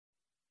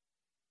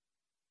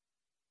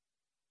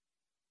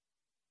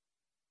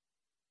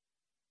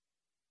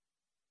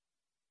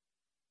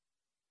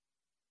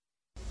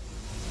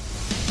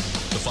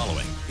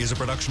is a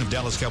production of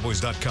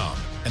DallasCowboys.com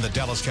and the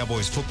Dallas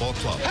Cowboys Football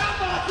Club.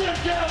 How about them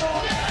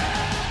Cowboys?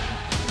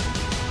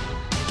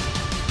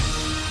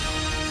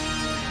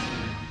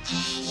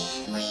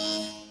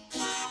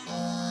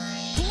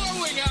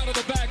 Blowing out of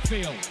the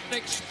backfield,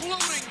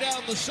 exploding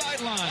down the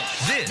sideline.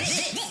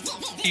 This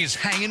is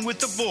Hanging with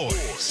the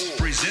Boys,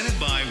 presented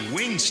by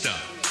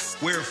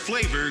Wingstop, where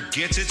flavor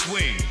gets its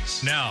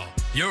wings. Now,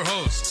 your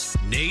hosts,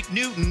 Nate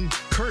Newton,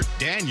 Kurt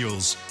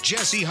Daniels,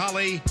 Jesse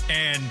Holley,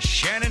 and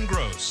Shannon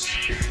Gross.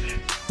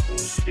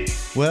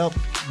 Well,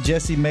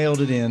 Jesse mailed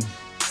it in.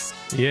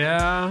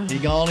 Yeah. He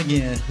gone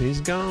again.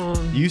 He's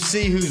gone. You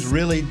see who's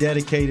really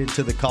dedicated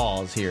to the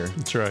cause here.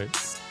 That's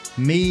right.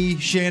 Me,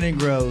 Shannon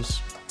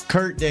Gross,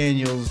 Kurt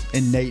Daniels,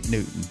 and Nate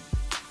Newton.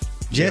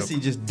 Jesse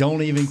just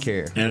don't even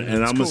care.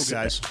 And I'm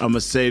gonna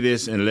say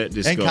this and let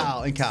this go.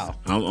 And Kyle.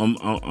 I'm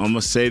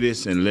gonna say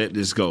this and let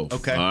this go.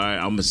 Okay. All right.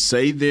 I'm gonna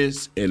say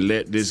this and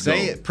let this go.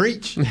 Say it.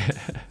 Preach.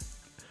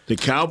 The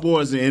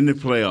Cowboys are in the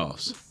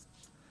playoffs.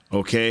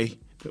 Okay.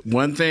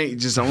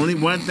 Only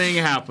one thing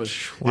happened.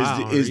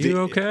 Wow. Are you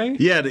okay?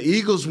 Yeah, the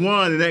Eagles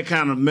won, and that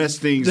kind of messed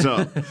things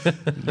up.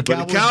 But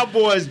the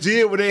Cowboys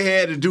did what they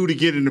had to do to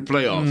get in the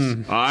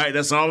playoffs. All right,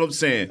 that's all I'm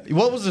saying.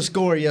 What was the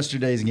score of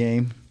yesterday's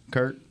game,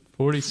 Kurt?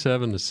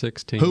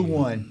 47-16. Who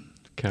won?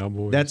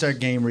 Cowboys. That's our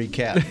game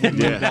recap.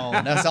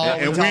 Yeah. That's all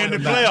And we're in the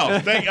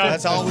playoffs.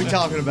 That's all we're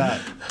talking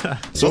about.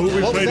 So who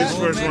we play this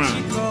first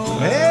round?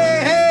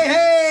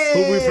 Hey! Who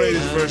we play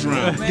this first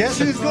round? Guess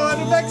who's going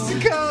to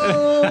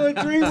Mexico in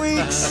 3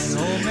 weeks?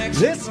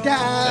 This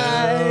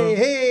guy.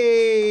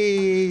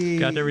 Hey!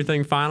 Got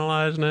everything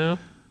finalized now?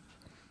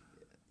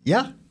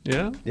 Yeah.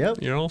 Yeah? Yep.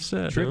 You're all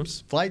set.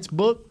 Trips, flights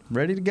booked,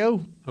 ready to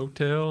go.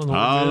 Hotel. And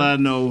All I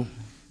know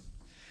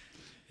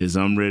is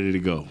I'm ready to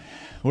go.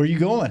 Where are you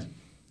going?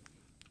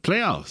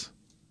 Playoffs.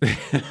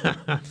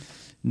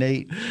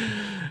 Nate.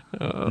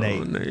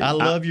 Nate. I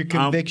love your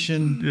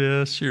conviction.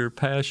 Yes, your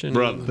passion.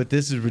 Brother. But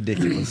this is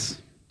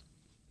ridiculous.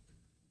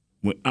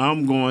 When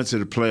I'm going to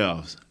the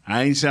playoffs,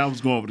 I ain't said I was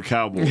going with the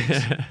Cowboys.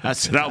 I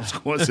said I was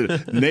going to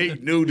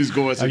Nate Newton is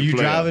going to the playoffs. Are you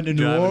driving to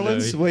New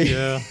Orleans? Wait.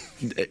 Yeah.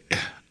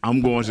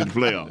 I'm going to the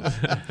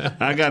playoffs.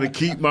 I got to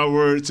keep my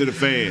word to the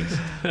fans.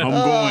 I'm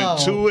going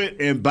to it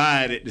and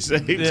buy it at the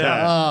same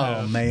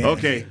time. Oh, man.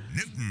 Okay.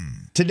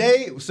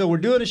 Today, so we're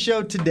doing a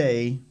show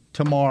today,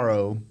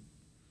 tomorrow,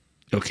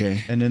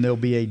 Okay. and then there'll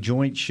be a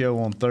joint show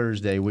on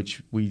Thursday,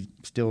 which we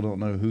still don't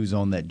know who's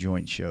on that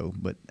joint show,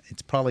 but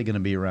it's probably going to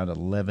be around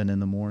 11 in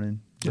the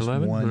morning. Just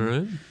 11? one. All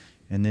right.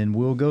 And then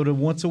we'll go to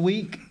once a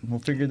week. We'll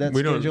figure that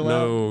We don't schedule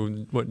out.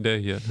 know what day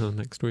yet, huh,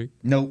 next week?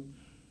 Nope.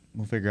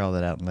 We'll figure all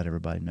that out and let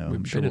everybody know. We've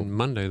I'm sure been in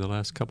Monday the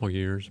last couple of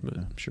years. But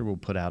I'm sure we'll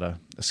put out a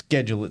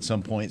schedule at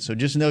some point. So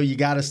just know you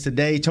got us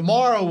today.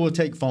 Tomorrow we'll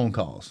take phone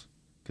calls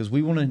because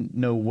we want to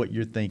know what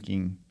you're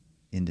thinking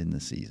ending the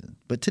season.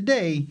 But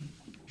today,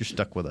 you're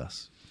stuck with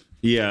us.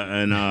 Yeah,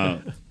 and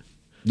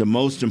the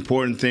most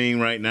important thing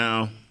right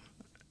now,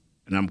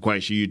 and I'm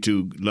quite sure you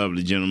two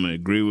lovely gentlemen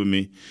agree with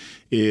me,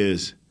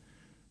 is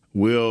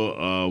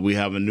will we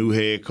have a new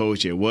head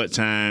coach at what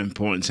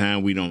point in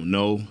time we don't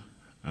know.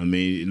 I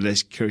mean,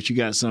 Kurt, you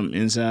got some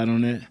insight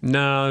on that?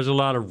 no, there's a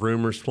lot of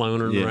rumors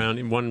floating Yeah.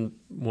 around.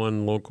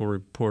 One local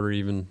reporter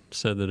even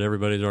said that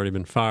everybody's already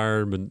been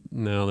fired, but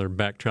now they're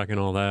backtracking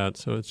all that.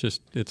 So it's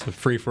a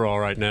free for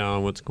all right now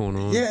on what's going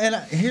on. Yeah, and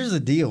here's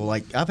the deal.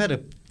 Like, I've had a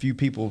few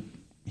people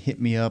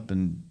hit me up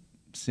and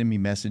send me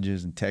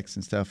messages and texts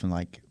and stuff, and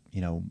like,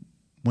 you know,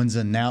 when's the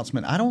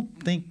announcement? I don't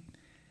think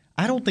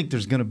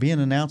there's going to be an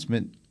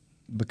announcement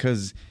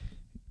because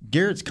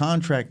Garrett's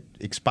contract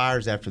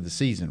expires after the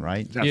season,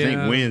 right? I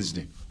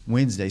think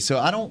Wednesday. So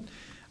I don't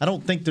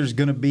think there's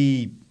going to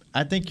be.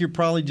 I think you're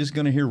probably just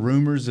going to hear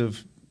rumors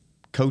of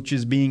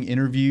coaches being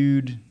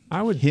interviewed.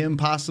 Him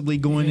possibly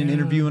going and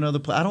interviewing other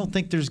players. I don't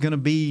think there's going to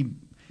be.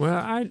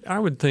 Well, I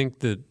would think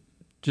that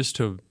just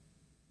to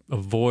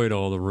avoid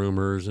all the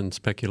rumors and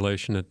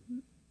speculation that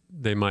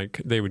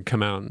they would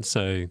come out and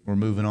say We're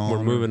moving on.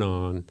 We're moving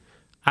on.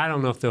 I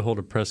don't know if they'll hold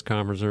a press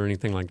conference or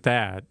anything like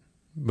that,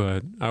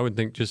 but I would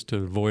think just to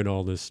avoid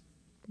all this,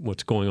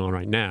 what's going on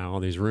right now, all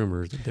these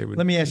rumors, that they would.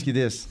 Let me ask you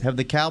this: have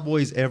the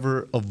Cowboys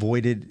ever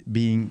avoided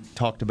being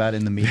talked about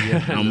in the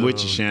media? I'm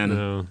with you, Shannon.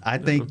 No. I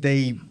think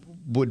they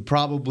would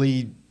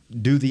probably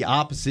do the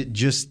opposite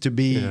just to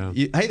be.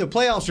 Hey, the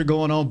playoffs are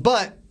going on,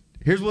 but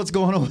here's what's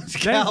going on with the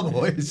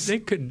Cowboys.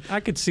 I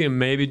could see them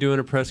maybe doing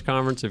a press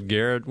conference if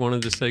Garrett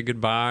wanted to say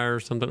goodbye or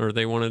something, or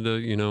they wanted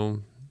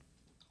to,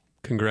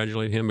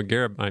 congratulate him. But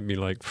Garrett might be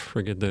like,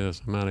 "Forget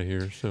this, I'm out of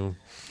here." So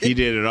he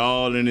did it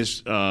all in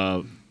his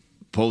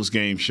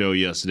post-game show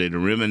yesterday, the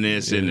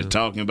reminiscing, the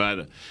talking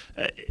about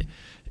it.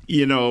 He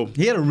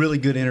had a really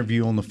good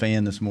interview on The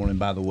Fan this morning,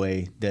 by the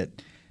way, that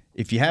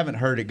if you haven't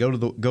heard it, go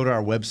to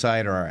our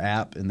website or our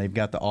app, and they've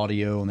got the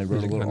audio, and they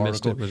wrote a little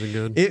article. Was it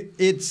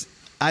good?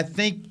 I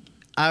think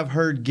I've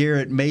heard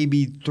Garrett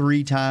maybe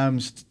 3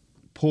 times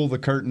pull the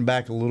curtain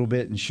back a little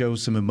bit and show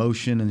some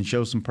emotion and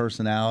show some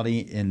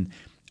personality, and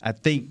I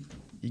think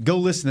go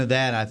listen to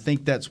that. I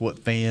think that's what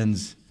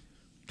fans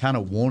kind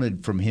of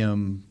wanted from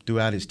him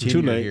throughout his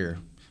tenure here.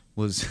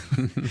 was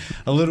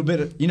a little bit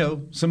of,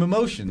 some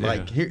emotion. Yeah.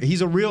 Like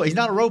he's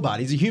not a robot.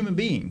 He's a human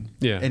being.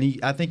 Yeah. And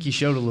I think he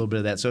showed a little bit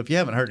of that. So if you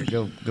haven't heard it,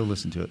 go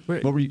listen to it.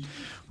 Wait. What were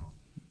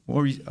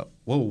you?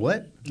 Whoa,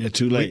 what? Yeah,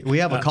 too late. We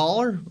have a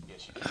caller?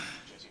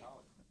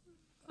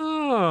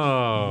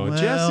 Oh,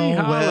 Jesse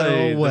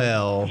Holly.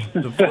 Well.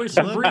 The voice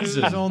of Look who's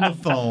reason. on the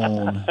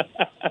phone.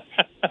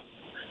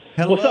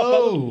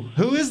 Hello.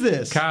 Who is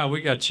this? Kyle,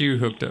 we got you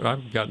hooked up.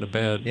 I've gotten to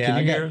bed. Yeah, Can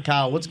you I hear? got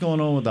Kyle. What's going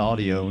on with the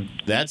audio?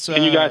 That's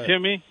Can you guys hear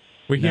me?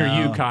 We hear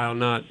No. you, Kyle,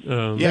 not.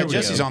 yeah, there we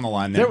Jesse's go. on the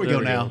line there. There we go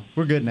now.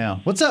 We're good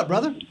now. What's up,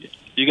 brother?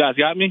 You guys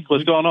got me?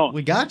 What's going on?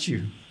 We got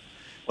you.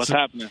 What's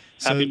happening?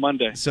 Happy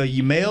Monday. So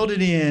you mailed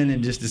it in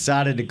and just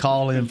decided to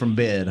call in from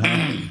bed,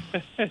 huh?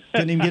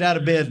 Couldn't even get out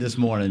of bed this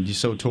morning. You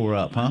so tore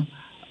up, huh?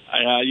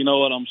 You know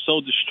what? I'm so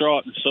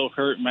distraught and so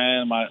hurt,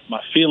 man. My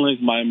feelings,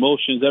 my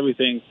emotions,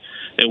 everything.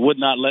 It would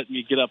not let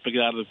me get up and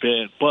get out of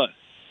bed. But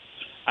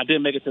I did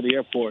make it to the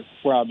airport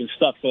where I've been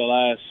stuck for the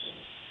last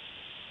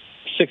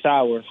 6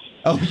 hours.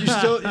 Oh, you're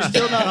still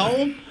not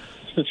home?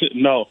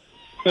 No.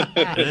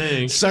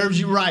 Dang. Serves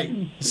you right.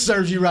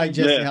 Serves you right,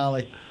 Jesse Yeah.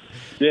 Holly.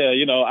 Yeah,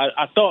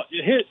 I thought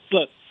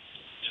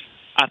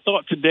I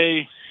thought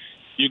today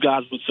you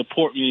guys would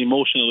support me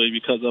emotionally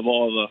because of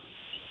all the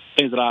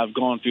things that I've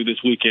gone through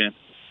this weekend.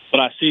 But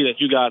I see that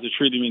you guys are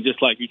treating me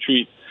just like you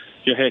treat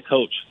your head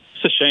coach.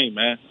 It's a shame,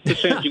 man.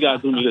 It's a shame you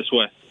guys do me this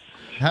way.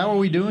 How are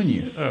we doing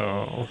you?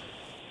 Oh.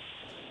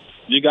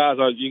 You guys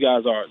are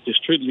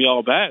just treating me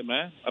all bad,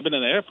 man. I've been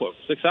in the airport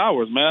for 6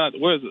 hours, man.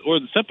 Where's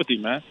the sympathy,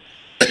 man?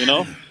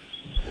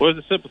 Where's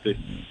the sympathy?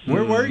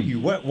 Where were you?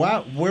 Where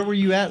were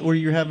you at where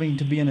you're having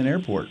to be in an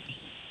airport?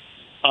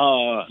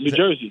 New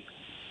Jersey.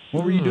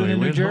 What were you doing you Oh, in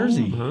New went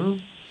Jersey?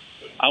 home,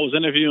 I was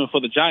interviewing for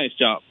the Giants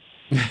job.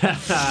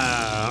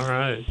 huh? All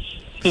right.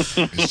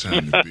 It's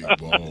time to be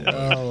ball.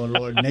 Oh,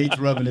 Lord. Nate's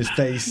rubbing his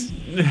face.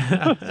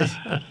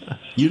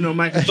 You know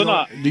Michael So,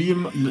 no, Jordan?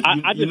 You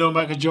I know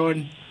Michael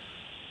Jordan?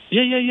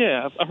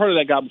 Yeah. I've heard of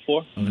that guy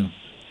before. Okay.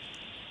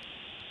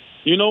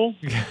 You know?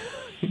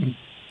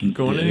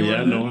 Going anywhere?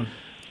 Yeah, I know him.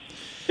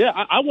 Yeah,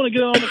 I want to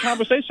get on the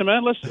conversation,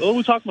 man. What are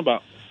we talking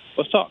about?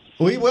 Let's talk.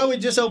 We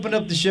just opened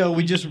up the show.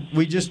 We just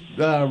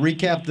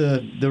recapped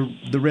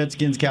the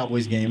Redskins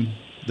Cowboys game.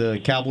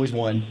 The Cowboys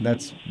won.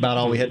 That's about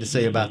all we had to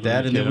say about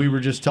that. And then we were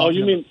just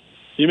talking.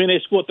 You mean they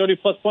scored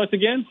 30-plus points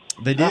again?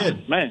 They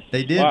did. Man.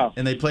 They did. Wow.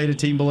 And they played a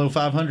team below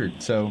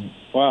 500. So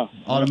Wow.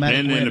 automatic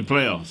And win. in the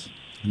playoffs.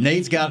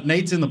 Nate's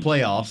in the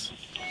playoffs.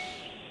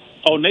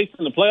 Oh, Nate's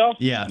in the playoffs?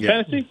 Yeah.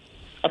 Fantasy?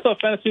 I thought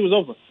fantasy was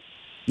over.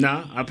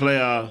 Nah, I play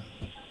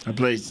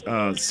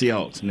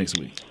Seahawks next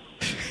week.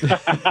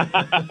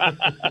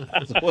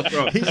 What's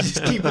wrong? He's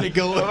just keeping it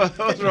going.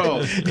 What's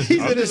wrong? He's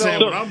I'm in his just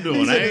saying own- what I'm doing.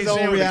 he's I in ain't his own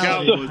saying what the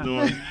reality. Cowboys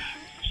doing.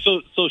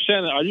 So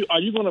Shannon, are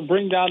you going to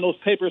bring down those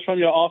papers from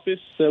your office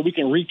so that we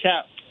can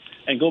recap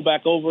and go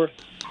back over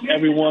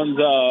everyone's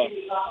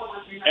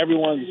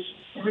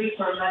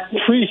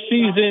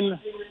preseason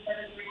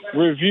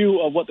review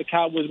of what the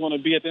Cowboys want to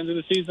be at the end of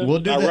the season? We'll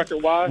do that.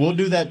 Record-wise? We'll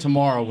do that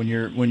tomorrow when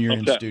you're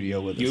in Okay.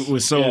 studio with us. It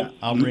was so Yeah.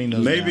 I'll bring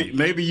those down.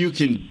 maybe you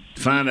can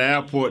find an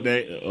airport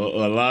that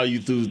allow you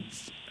through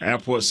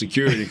airport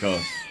security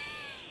cars.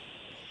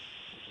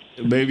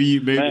 Maybe you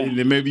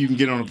can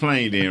get on a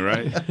plane then,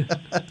 right?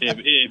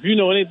 If you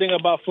know anything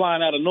about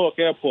flying out of Newark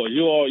Airport,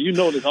 you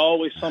know there's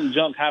always some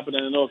junk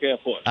happening in Newark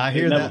Airport. I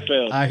hear it never that.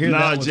 fails. I hear No,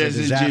 that was a it's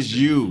disaster. just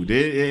you.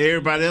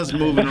 Everybody else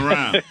moving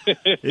around.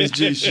 It's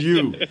just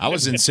you. I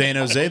was in San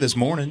Jose this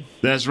morning.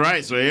 That's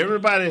right. So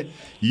everybody,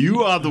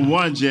 you are the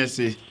one,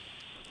 Jesse,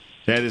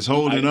 that is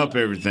holding up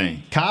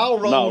everything. Kyle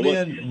rolled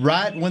what- in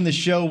right when the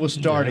show was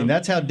starting.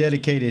 That's how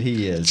dedicated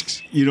he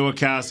is. You know what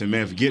Kyle said,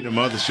 man, forget them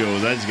other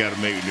shows. I just got to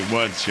make the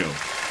one show.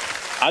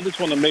 I just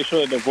want to make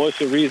sure that the voice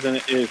of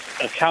reason is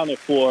accounted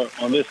for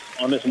on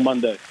this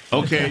Monday.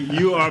 Okay,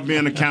 you are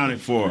being accounted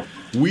for.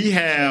 We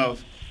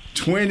have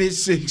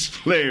 26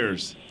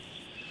 players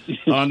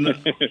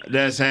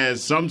that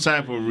has some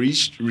type of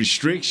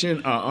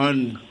restriction or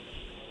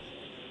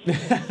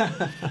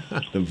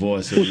the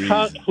voice of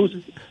reason.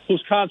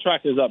 Whose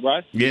contract is up,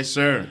 right? Yes,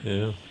 sir.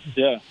 Yeah.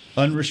 Yeah.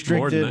 Unrestricted.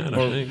 More than that,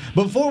 I think.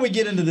 Before we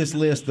get into this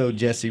list, though,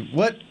 Jesse,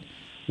 what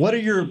are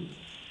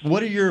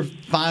your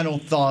final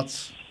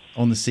thoughts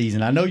on the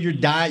season? I know you're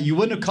dying. You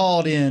wouldn't have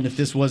called in if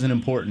this wasn't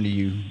important to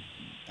you.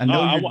 I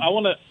know. I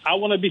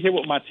want to be here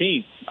with my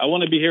team. I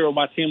want to be here with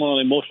my team on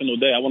an emotional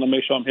day. I want to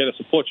make sure I'm here to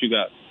support you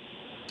guys.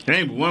 There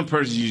ain't but one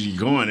person usually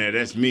going there.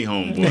 That's me,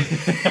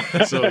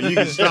 homeboy. So you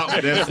can stop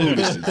with that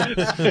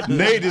foolishness.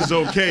 Nate is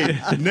okay.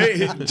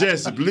 Nate,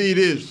 Jesse, believe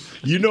this.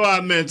 You know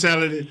our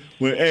mentality.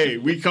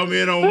 When we come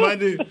in on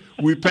Monday,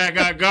 we pack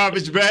our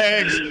garbage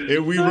bags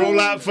and we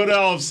roll out for the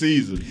off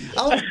season.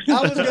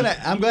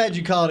 I'm glad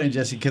you called in,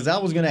 Jesse, because I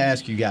was gonna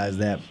ask you guys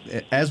that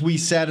as we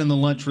sat in the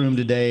lunchroom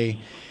today,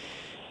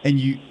 and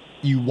you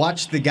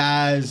watched the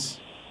guys.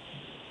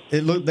 They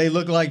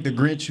look like the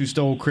Grinch who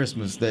stole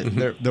Christmas.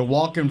 That they're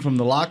walking from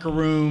the locker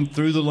room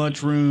through the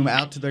lunchroom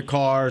out to their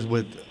cars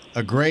with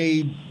a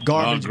gray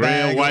garbage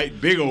bag. And white,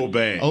 big old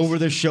bag. Over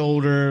their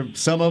shoulder.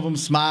 Some of them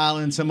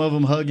smiling, some of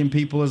them hugging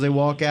people as they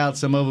walk out.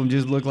 Some of them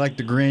just look like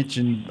the Grinch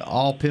and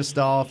all pissed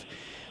off.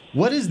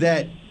 What is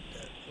that?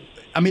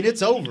 I mean,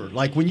 it's over.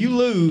 Like, when you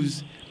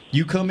lose,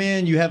 you come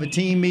in, you have a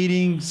team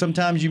meeting.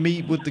 Sometimes you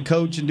meet with the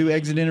coach and do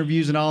exit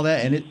interviews and all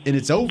that, and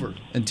it's over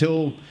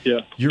until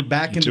you're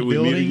back in the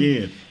building. We meet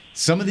again.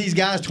 Some of these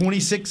guys,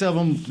 26 of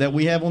them that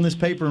we have on this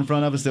paper in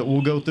front of us that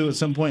we'll go through at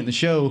some point in the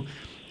show,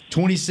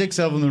 26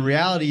 of them, the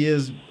reality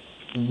is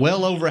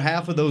well over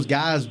half of those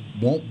guys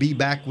won't be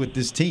back with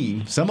this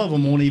team. Some of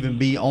them won't even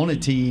be on a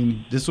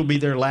team. This will be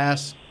their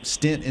last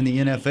stint in the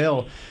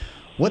NFL.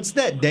 What's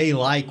that day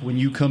like when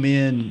you come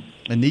in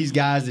and these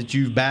guys that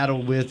you've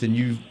battled with and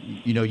you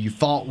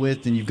fought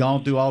with and you've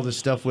gone through all this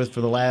stuff with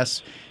for the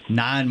last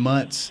 9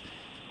 months,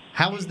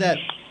 how is that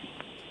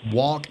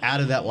walk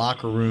out of that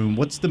locker room?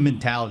 What's the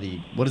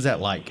mentality? What is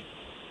that like?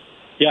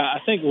 Yeah, I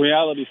think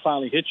reality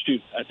finally hits you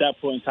at that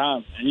point in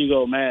time. And you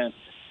go, man,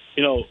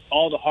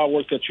 all the hard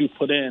work that you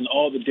put in,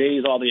 all the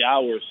days, all the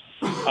hours.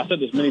 I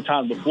said this many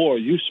times before.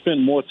 You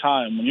spend more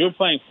time. When you're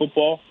playing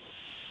football,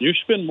 you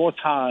spend more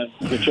time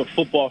with your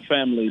football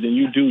family than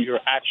you do your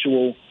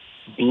actual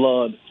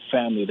blood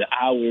family, the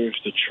hours,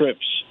 the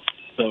trips,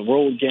 the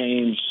road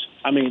games.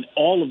 I mean,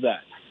 all of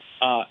that.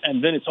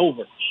 And then it's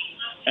over.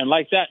 And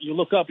like that, you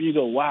look up and you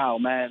go, wow,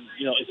 man,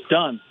 it's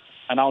done.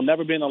 And I'll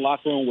never be in the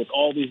locker room with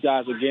all these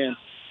guys again.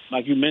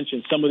 Like you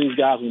mentioned, some of these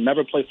guys will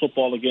never play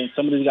football again.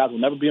 Some of these guys will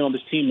never be on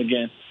this team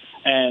again.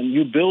 And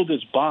you build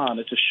this bond.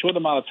 It's a short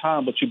amount of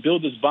time, but you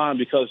build this bond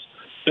because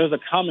there's a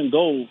common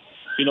goal,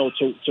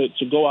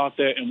 to go out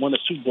there and win a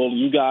Super Bowl. And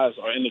you guys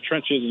are in the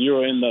trenches and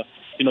you're in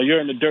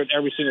the dirt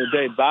every single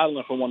day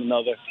battling for one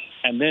another.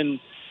 And then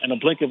in a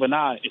blink of an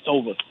eye, it's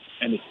over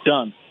and it's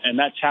done. And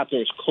that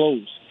chapter is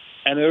closed.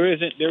 And there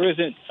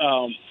isn't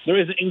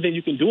anything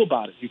you can do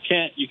about it. You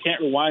can't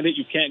rewind it.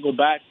 You can't go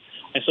back.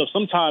 And so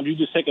sometimes you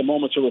just take a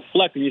moment to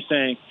reflect and you're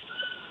saying,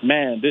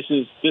 man, this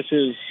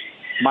is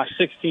my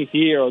 16th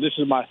year, or this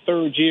is my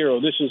 3rd year, or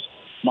this is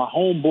my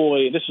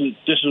homeboy. This is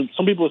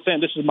some people are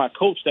saying this is my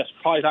coach that's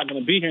probably not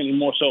going to be here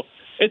anymore. So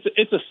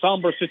it's a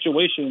somber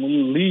situation when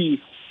you leave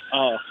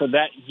for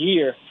that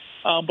year.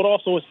 But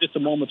also it's a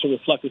moment to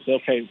reflect and say,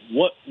 okay,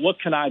 what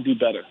can I do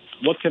better?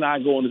 What can I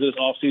go into this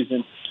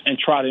offseason and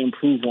try to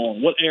improve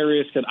on? What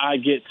areas can I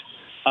get?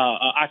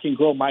 I can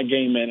grow my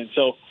game in. And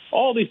so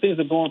all these things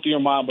are going through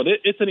your mind, but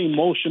it's an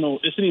emotional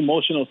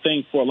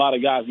thing for a lot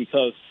of guys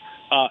because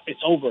it's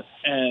over.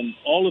 And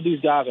all of these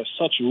guys are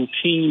such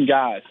routine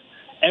guys.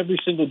 Every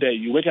single day,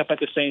 you wake up at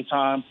the same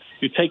time,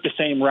 you take the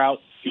same route,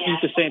 you eat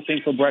the same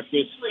thing for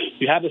breakfast,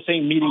 you have the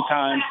same meeting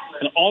time,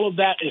 and all of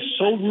that is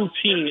so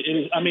routine.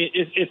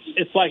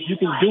 It's like you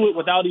can do it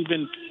without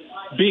even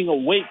being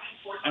awake.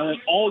 And when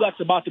all that's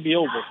about to be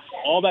over,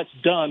 all that's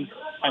done,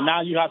 and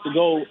now you have to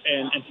go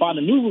and find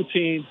a new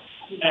routine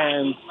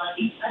and,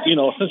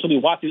 essentially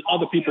watch these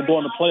other people go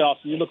in the playoffs,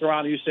 and you look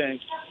around and you're saying,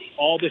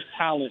 all this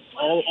talent,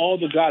 all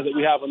the guys that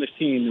we have on this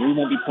team, we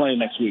won't be playing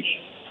next week.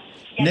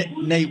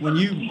 Nate,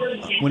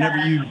 whenever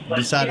you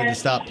decided to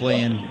stop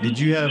playing, did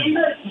you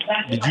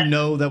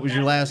know that was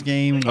your last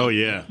game? Oh,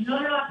 yeah.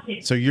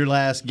 So your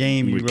last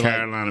game with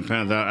Carolina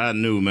Panthers, I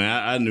knew,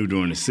 man. I knew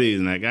during the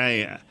season, like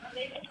I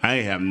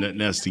ain't have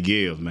nothing else to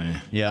give,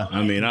 man. Yeah.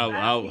 I mean,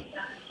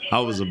 I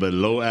was a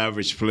below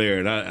average player,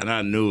 and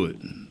I knew it.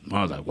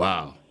 I was like,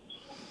 wow.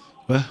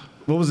 Well,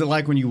 what was it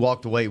like when you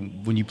walked away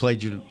when you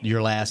played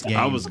your last game?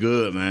 I was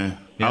good, man.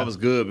 Yeah. I was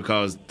good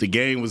because the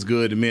game was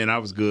good to me, and I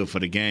was good for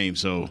the game.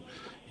 So,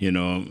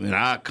 and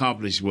I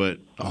accomplished what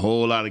a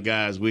whole lot of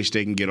guys wish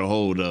they can get a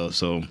hold of.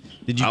 So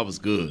I was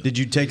good. Did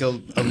you take a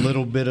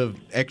little bit of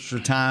extra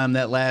time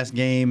that last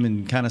game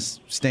and kind of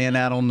stand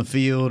out on the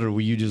field, or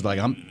were you just like,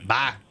 I'm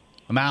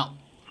out?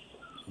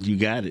 You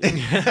got it.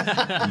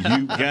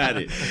 You got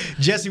it.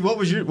 Jesse, what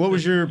was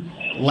your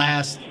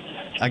last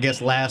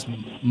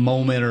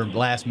moment or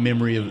last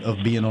memory of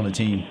being on a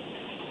team?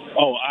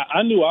 Oh,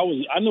 I knew I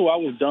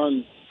was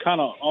done kind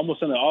of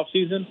almost in the off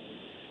season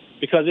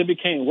because it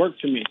became work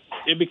to me.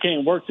 It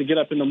became work to get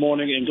up in the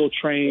morning and go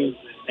train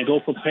and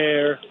go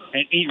prepare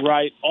and eat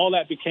right. All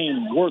that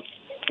became work.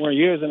 Where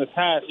years in the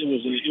past it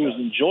was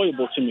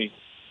enjoyable to me.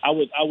 I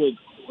would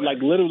like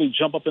literally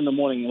jump up in the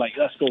morning and like,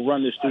 let's go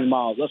run this 3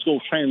 miles. Let's go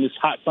train in this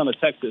hot sun of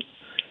Texas.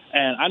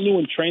 And I knew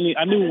when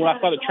I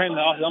started training,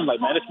 I'm like,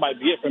 man, this might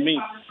be it for me.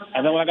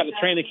 And then when I got to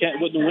training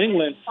camp with New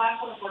England,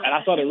 and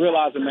I started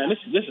realizing, man,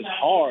 this is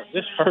hard.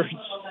 This hurts.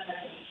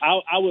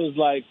 I was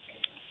like,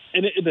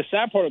 and the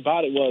sad part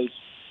about it was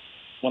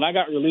when I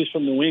got released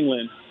from New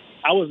England,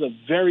 I was the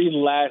very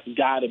last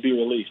guy to be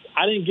released.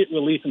 I didn't get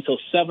released until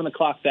 7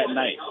 o'clock that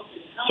night.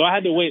 So I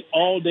had to wait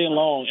all day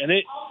long. And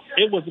it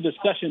was a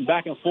discussion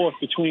back and forth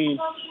between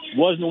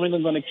was New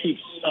England going to keep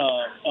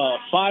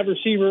 5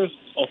 receivers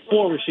or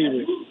 4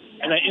 receivers.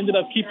 And they ended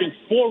up keeping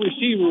 4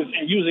 receivers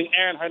and using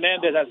Aaron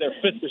Hernandez as their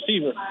 5th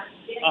receiver.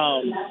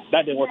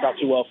 That didn't work out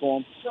too well for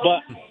them.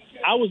 But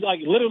I was like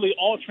literally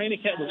all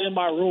training camp was in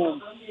my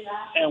room.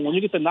 And when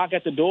you get to knock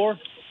at the door,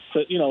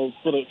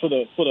 for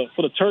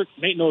the Turk.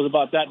 Nate knows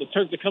about that. The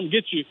Turk to come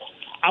get you.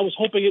 I was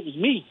hoping it was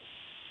me,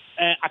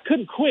 and I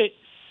couldn't quit.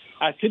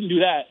 I couldn't do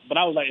that, but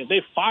I was like, if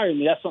they fired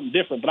me, that's something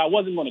different. But I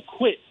wasn't going to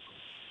quit.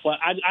 But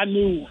I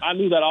knew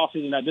that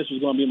offseason that this was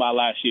going to be my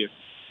last year.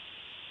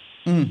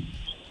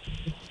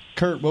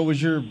 Kurt, what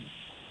was your?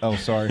 Oh,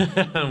 sorry.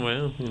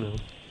 Well,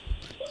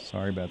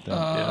 Sorry about that.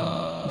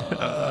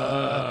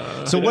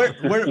 So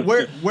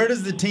where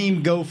does the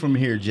team go from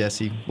here,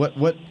 Jesse? What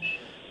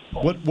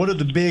are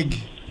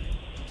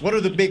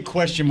the big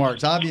question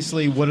marks?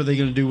 Obviously, what are they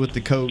going to do with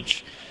the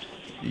coach?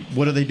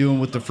 What are they doing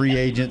with the free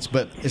agents?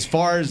 But as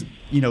far as,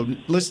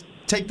 let's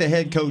take the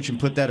head coach and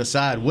put that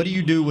aside. What do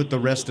you do with the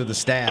rest of the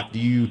staff? Do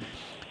you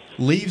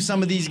leave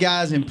some of these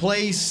guys in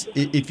place?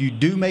 If you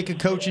do make a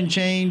coaching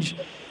change,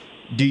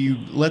 do you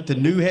let the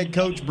new head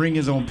coach bring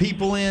his own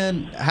people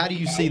in? How do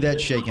you see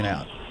that shaking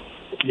out?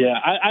 Yeah,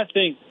 I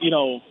think,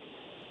 that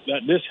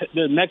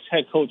the next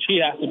head coach, he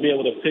has to be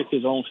able to pick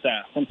his own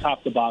staff from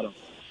top to bottom.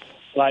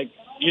 Like,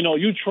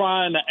 you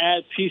trying to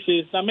add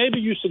pieces. Now, maybe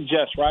you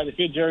suggest, right, if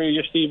you're Jerry or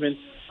you're Steven,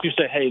 you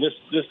say, hey, this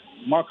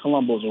Mark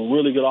Colombo is a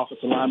really good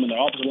offensive lineman. The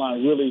offensive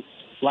line really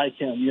like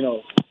him.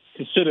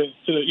 Consider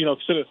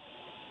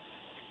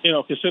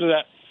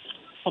that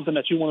something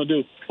that you want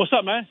to do. What's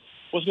up, man?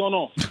 What's going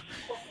on?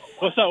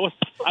 What's up?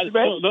 I'm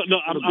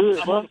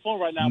on the phone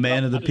right now.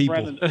 Man of the people.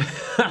 Man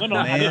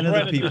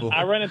of the people.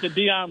 I ran into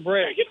Deion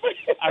Brett.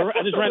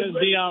 I just ran into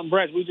Deion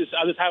Brett. I was just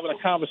having a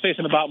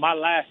conversation about my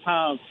last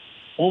time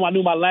when I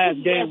knew my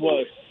last game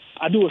was.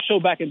 I do a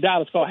show back in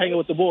Dallas called Hanging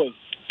with the Boys.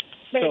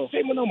 Man,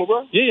 take my number,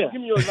 bro. Yeah.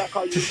 Give me yours, I'll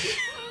call you.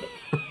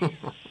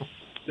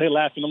 They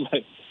laughing. I'm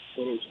like,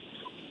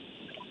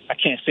 I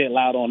can't say it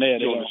loud on air.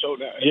 You on the show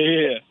now?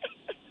 Yeah.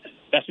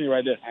 That's me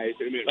right there. All right,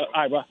 take a minute. All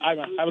right, bro. All right,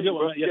 man. Have a good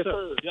one, man. Yes,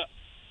 sir. Yep.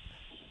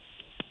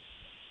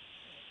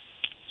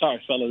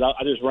 Sorry, fellas.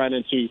 I just ran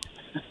into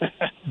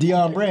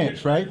Deion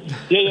Branch, right?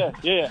 Yeah.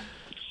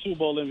 Super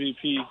Bowl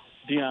MVP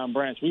Deion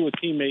Branch. We were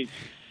teammates.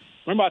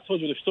 Remember, I told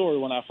you the story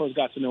when I first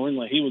got to New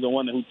England. He was the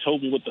one who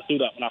told me what to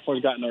suit up when I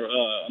first got in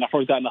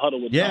the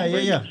huddle with. Yeah.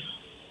 Yeah.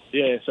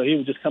 So he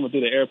was just coming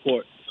through the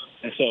airport,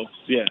 and so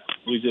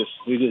we just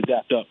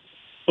dapped up.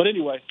 But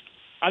anyway,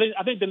 I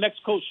think the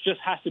next coach just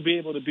has to be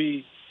able to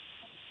be,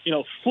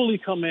 fully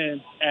come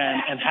in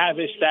and have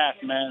his staff,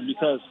 man,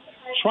 because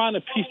trying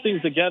to piece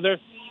things together.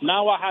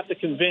 Now I have to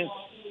convince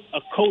a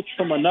coach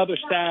from another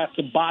staff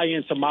to buy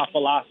into my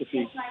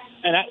philosophy,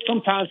 and that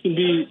sometimes can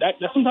be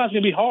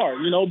hard,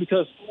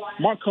 because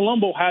Mark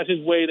Colombo has his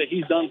way that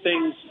he's done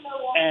things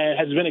and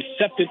has been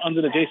accepted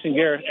under the Jason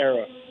Garrett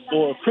era,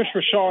 or Chris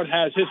Richard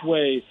has his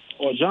way,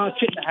 or John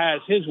Kitna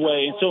has his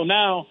way, and so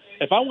now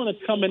if I want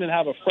to come in and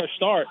have a fresh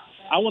start,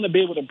 I want to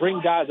be able to bring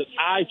guys that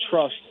I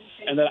trust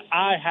and that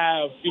I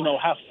have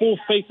full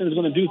faith in is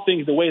going to do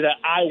things the way that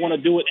I want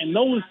to do it, and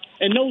knows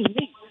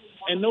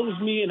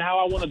me and how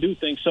I want to do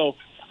things. So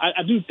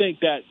I do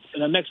think that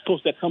the next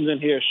coach that comes in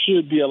here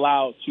should be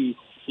allowed to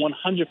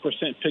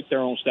 100% pick their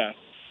own staff.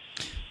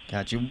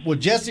 Got you. Well,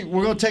 Jesse,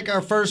 we're going to take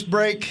our first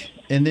break,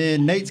 and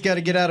then Nate's got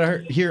to get out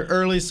of here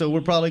early, so we're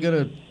probably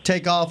going to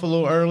take off a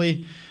little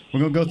early.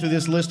 We're going to go through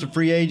this list of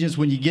free agents.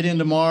 When you get in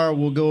tomorrow,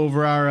 we'll go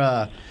over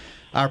our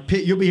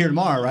pick. You'll be here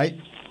tomorrow, right?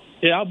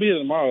 Yeah, I'll be here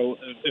tomorrow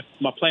if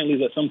my plane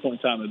leaves at some point in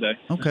time today.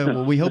 Okay,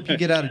 well, we hope you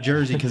get out of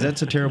Jersey because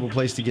that's a terrible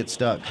place to get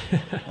stuck.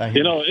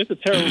 It's a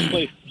terrible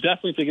place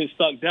definitely to get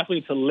stuck,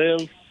 definitely to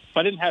live. If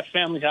I didn't have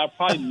family here, I'd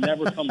probably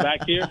never come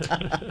back here.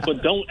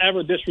 But don't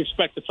ever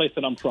disrespect the place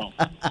that I'm from.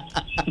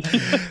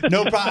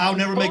 No problem. I'll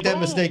never make that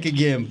mistake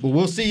again. But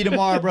we'll see you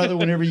tomorrow, brother,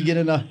 whenever you get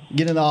in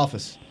the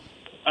office.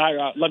 All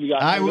right, love you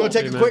guys. All right, we're going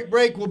to take a quick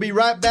break. We'll be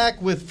right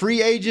back with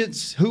free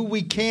agents, who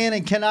we can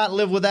and cannot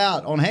live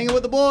without on Hanging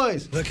with the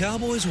Boys. The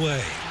Cowboys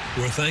Way,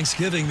 where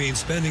Thanksgiving means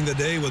spending the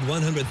day with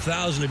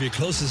 100,000 of your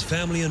closest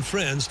family and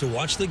friends to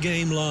watch the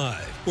game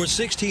live. Where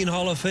 16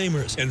 Hall of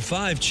Famers and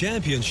 5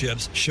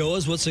 championships show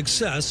us what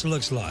success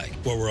looks like.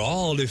 Where we're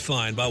all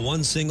defined by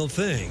one single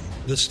thing,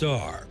 the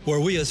star.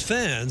 Where we as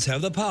fans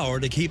have the power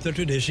to keep the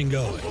tradition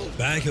going.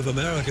 Bank of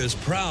America is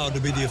proud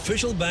to be the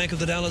official bank of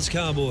the Dallas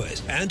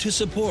Cowboys and to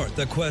support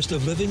the quest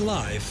of living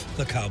life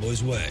the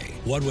Cowboys Way.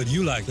 What would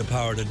you like the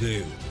power to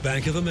do?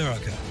 Bank of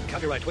America.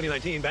 Copyright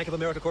 2019 Bank of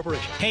America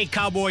Corporation. Hey,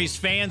 Cowboys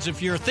fans,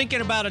 if you're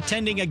thinking about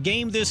attending a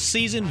game this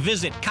season,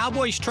 visit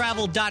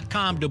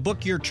CowboysTravel.com to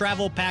book your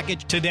travel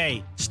package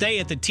today. Stay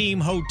at the team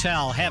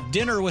hotel, have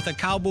dinner with a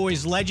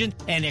Cowboys legend,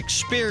 and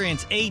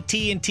experience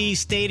AT&T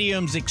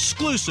Stadium's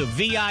exclusive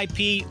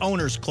VIP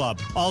Owners Club.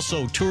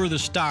 Also, tour the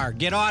Star,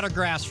 get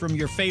autographs from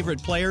your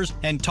favorite players,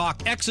 and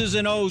talk X's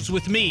and O's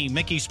with me,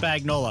 Mickey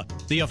Spagnola.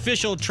 The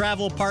official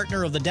travel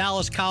partner of the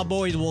Dallas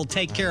Cowboys will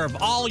take care of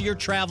all your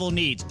travel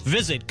needs.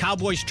 Visit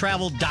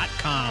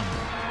CowboysTravel.com.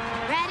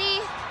 Ready?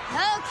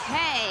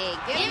 Okay.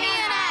 Give me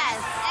an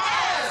S.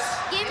 S.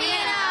 Give me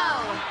an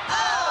O.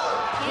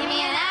 O. Give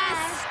me an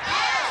S.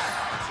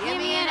 S. Give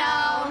me an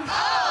O.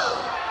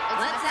 O.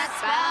 What's that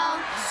spell?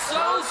 So.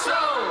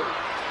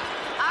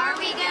 Are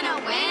we gonna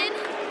win?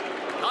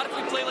 Not if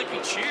we play like we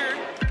cheered.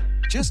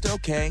 Just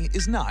okay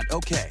is not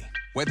okay.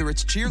 Whether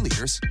it's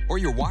cheerleaders or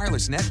your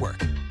wireless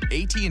network,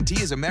 AT&T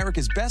is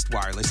America's best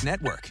wireless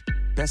network.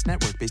 Best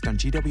network based on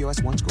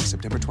GWS One Score,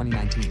 September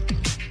 2019.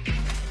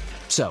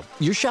 So,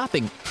 you're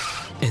shopping,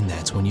 and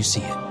that's when you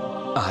see it.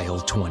 Aisle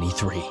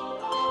 23.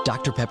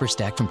 Dr. Pepper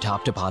stacked from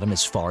top to bottom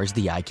as far as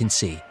the eye can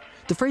see.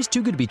 The phrase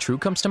too good to be true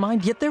comes to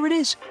mind, yet there it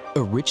is.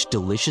 A rich,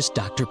 delicious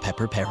Dr.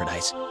 Pepper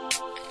paradise.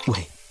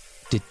 Wait,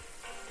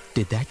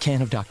 did that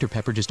can of Dr.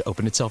 Pepper just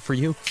open itself for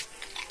you?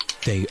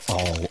 They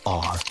all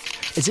are.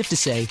 As if to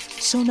say,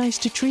 so nice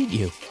to treat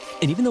you.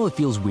 And even though it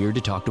feels weird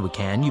to talk to a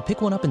can, you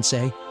pick one up and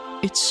say,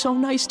 it's so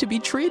nice to be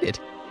treated.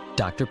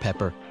 Dr.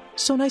 Pepper,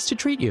 so nice to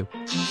treat you.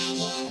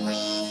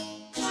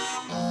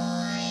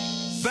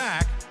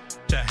 Back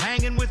to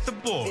Hanging with the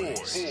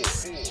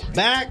Boys.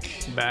 Back.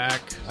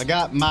 I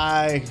got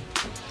my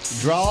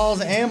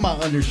drawers and my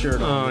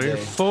undershirt on. Oh, today. you're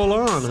full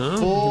on, huh?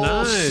 Full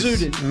nice.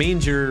 suited.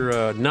 Means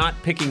you're not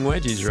picking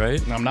wedgies,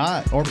 right? I'm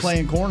not. Or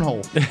playing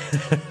cornhole.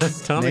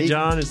 Tommy Nate?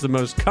 John is the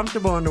most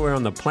comfortable underwear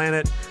on the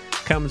planet.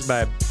 Comes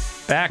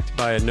backed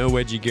by a no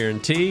wedgie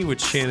guarantee,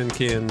 which Shannon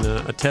can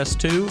attest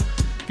to.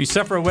 If you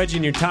suffer a wedgie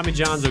in your Tommy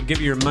Johns, they'll give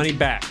you your money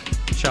back.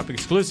 Shop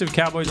exclusive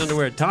Cowboys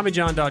underwear at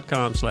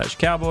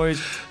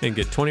TommyJohn.com/Cowboys and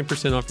get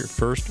 20% off your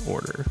first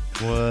order.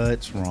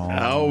 What's wrong?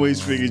 I always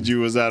figured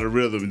you was out of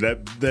rhythm.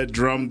 That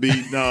drum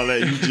beat and all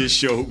that you just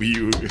showed me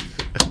you.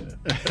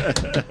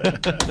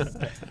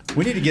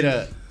 We need to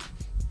get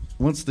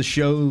once the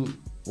show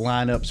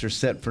lineups are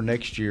set for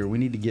next year, we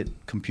need to get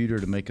Computer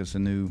to make us a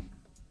new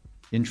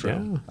intro.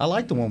 Yeah. I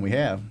like the one we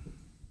have.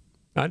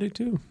 I do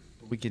too.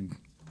 We can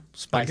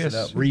spice it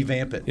up,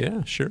 revamp it.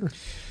 Yeah, sure.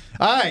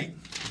 All right.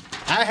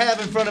 I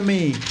have in front of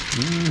me,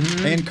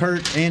 and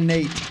Kurt and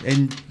Nate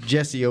and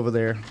Jesse over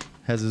there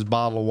has his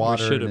bottle of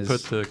water. We should have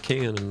put the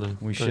can in the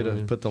We should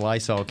have put the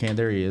Lysol can.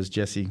 There he is,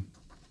 Jesse.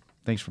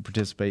 Thanks for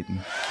participating.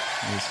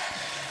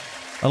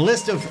 A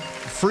list of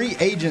free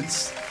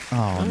agents.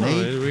 Oh,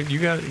 Nate. You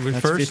got That's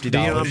first $50.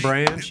 Deion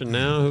Branch, and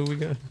now who we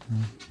got?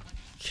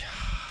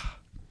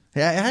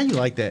 How you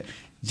like that?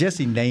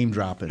 Jesse name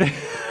dropping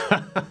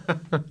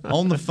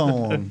on the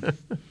phone.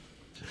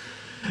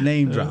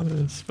 Name dropping.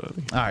 That's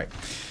funny. All right.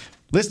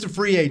 List of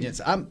free agents.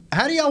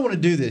 How do y'all want to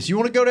do this? You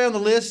want to go down the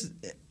list?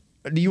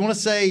 Do you want to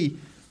say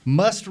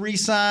must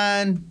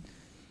re-sign,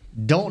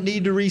 don't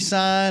need to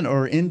re-sign,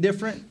 or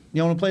indifferent?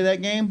 You want to play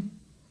that game?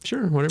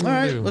 Sure, whatever All you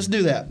right, do. let's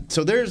do that.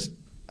 So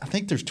I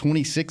think there's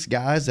 26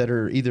 guys that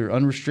are either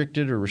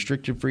unrestricted or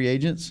restricted free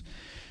agents.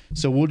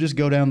 So we'll just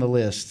go down the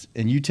list,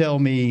 and you tell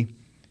me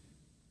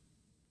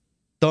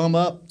thumb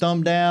up,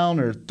 thumb down,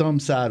 or thumb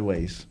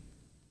sideways.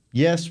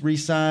 Yes,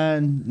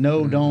 re-sign.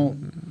 No,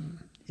 don't.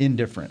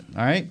 Indifferent.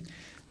 All right?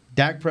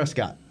 Dak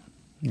Prescott.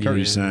 You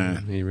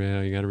resign.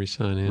 Yeah, you got to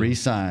resign him.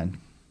 Re-sign.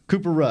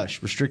 Cooper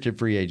Rush, restricted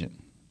free agent.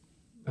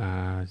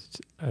 I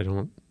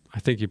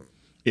think you.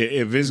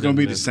 If it's going to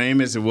be the same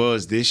as it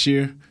was this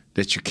year,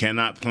 that you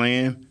cannot play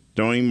him,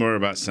 don't even worry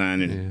about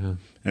signing him.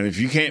 And if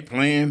you can't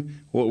play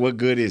him, what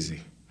good is he?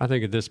 I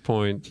think at this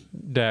point,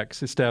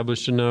 Dak's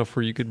established enough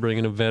where you could bring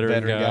in a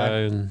veteran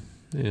guy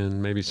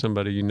and maybe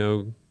somebody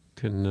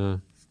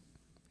can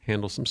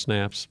handle some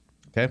snaps.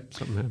 Okay.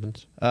 Something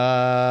happens.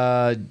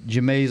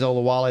 Jameis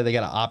Olawale, they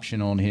got an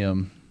option on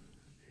him.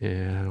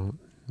 Yeah,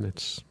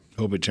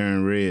 hope it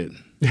turned red.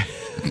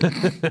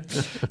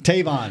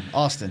 Tavon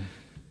Austin.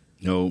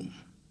 No.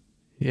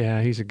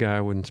 Yeah, he's a guy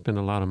I wouldn't spend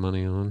a lot of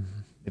money on.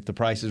 If the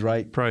price is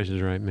right? Price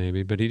is right,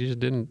 maybe. But he just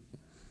didn't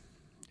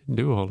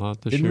do a whole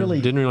lot this Didn't year.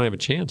 really- Didn't really have a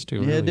chance to.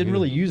 Yeah, didn't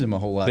really use him a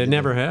whole lot. They did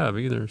never have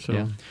either. So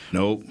Yeah.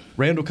 Nope.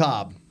 Randall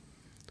Cobb.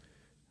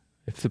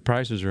 if the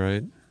price is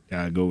right.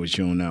 Gotta go with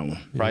you on that one.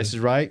 Price is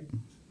right.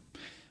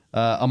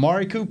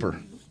 Amari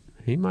Cooper.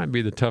 He might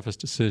be the toughest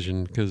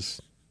decision because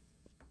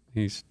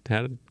he's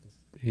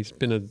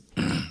been a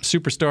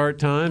superstar at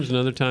times, and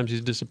other times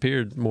he's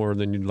disappeared more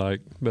than you'd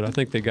like. But I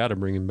think they got to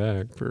bring him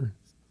back for.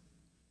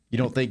 You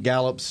don't think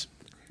Gallup's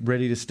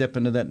ready to step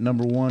into that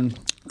number one?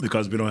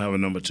 Because we don't have a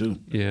number two.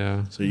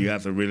 Yeah. So you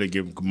have to really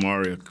give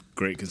Kamari a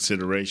great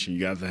consideration.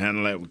 You have to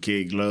handle that with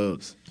kid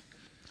gloves.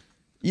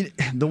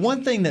 The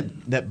one thing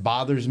that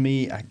bothers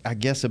me, I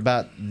guess,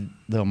 about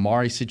the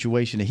Amari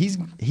situation,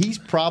 he's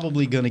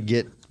probably going to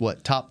get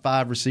top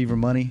 5 receiver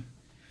money.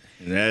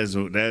 And that is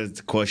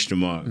the question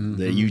mark.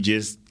 That you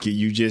just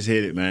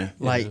hit it, man.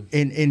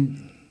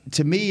 And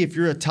to me, if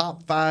you're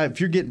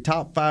getting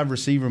top 5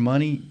 receiver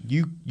money,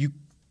 you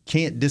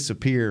can't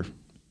disappear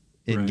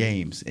in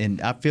games. And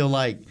I feel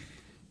like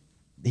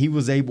he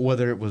was able,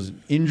 whether it was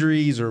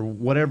injuries or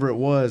whatever it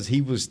was,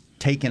 he was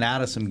taken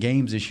out of some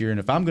games this year. And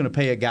if I'm going to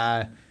pay a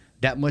guy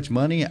that much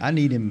money, I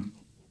need him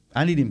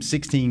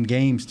 16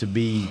 games to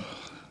be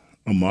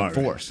Amari. a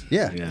force.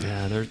 Yeah.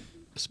 They're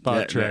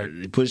Spot Track.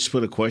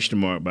 Put a question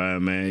mark by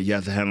him, man. You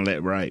have to handle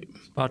that right.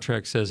 Spot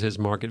Track says his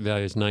market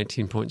value is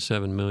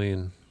 $19.7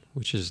 million,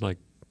 which is like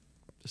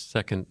the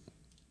second,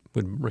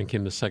 would rank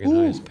him the second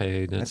highest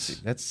paid.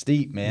 That's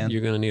steep, man.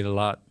 You're going to need a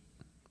lot.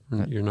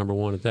 You're number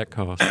one at that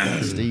cost.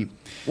 Steep.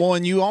 Well,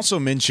 and you also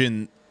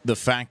mentioned the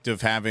fact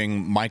of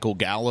having Michael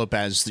Gallup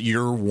as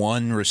your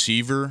one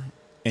receiver.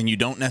 and you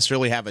don't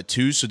necessarily have a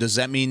 2. So does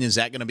that mean, is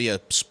that going to be a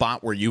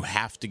spot where you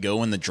have to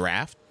go in the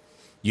draft?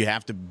 You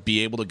have to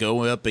be able to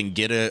go up and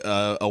get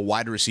a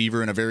wide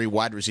receiver in a very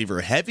wide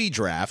receiver heavy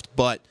draft,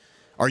 but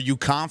are you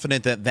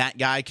confident that that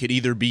guy could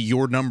either be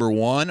your number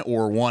 1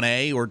 or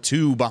 1A or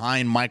 2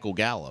 behind Michael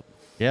Gallup?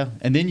 Yeah,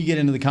 and then you get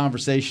into the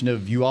conversation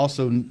of you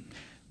also,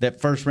 that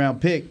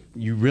first-round pick,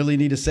 you really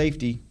need a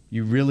safety.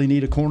 You really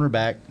need a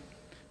cornerback.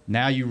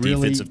 Now you really –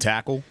 defensive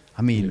tackle?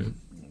 I mean,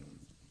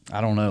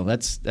 I don't know.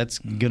 That's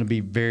going to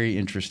be very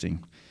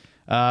interesting.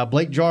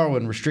 Blake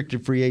Jarwin,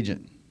 restricted free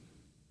agent.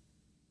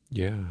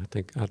 Yeah, I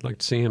think I'd like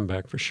to see him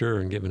back for sure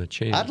and give him a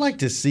chance. I'd like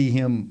to see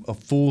him a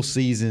full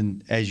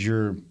season as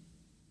your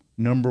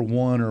number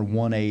 1 or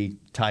 1A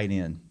tight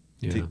end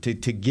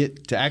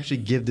to actually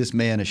give this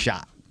man a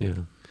shot. Yeah,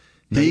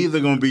 he's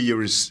either going to be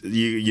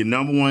your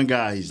number 1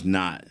 guy. He's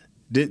not.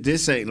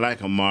 This ain't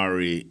like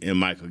Amari and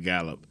Michael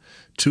Gallup,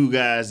 2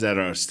 guys that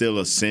are still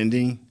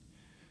ascending.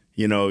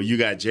 You know, you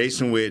got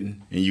Jason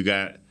Witten and you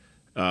got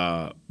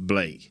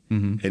Blake,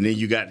 and then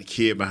you got the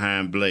kid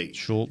behind Blake,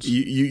 Schultz.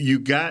 You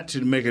got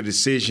to make a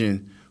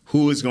decision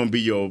who is going to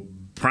be your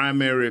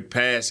primary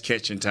pass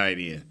catching tight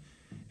end,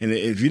 and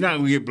if you're not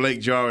going to give Blake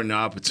Jarwin the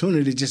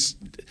opportunity, just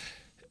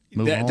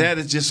that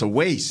is just a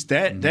waste.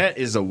 That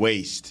is a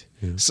waste.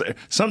 Yeah. So,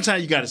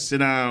 sometimes you got to sit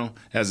down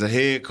as a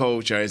head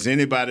coach or as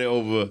anybody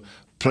over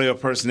player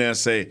personnel and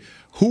say,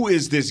 who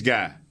is this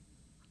guy?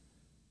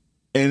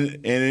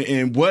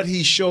 And what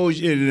he shows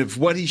you, and if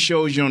what he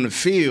shows you on the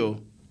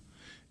field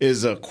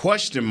is a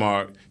question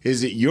mark,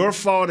 is it your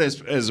fault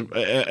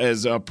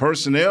as a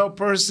personnel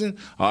person,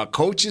 or a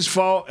coach's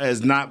fault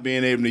as not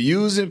being able to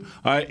use him,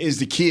 or is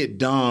the kid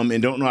dumb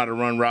and don't know how to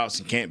run routes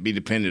and can't be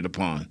depended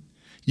upon?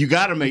 You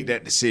got to make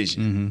that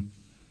decision.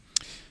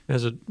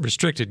 As a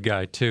restricted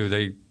guy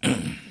too,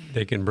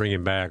 they can bring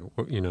him back.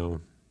 You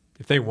know,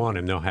 if they want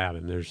him, they'll have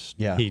him.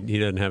 He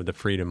doesn't have the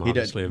freedom,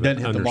 obviously, of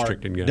an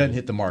unrestricted guy. Doesn't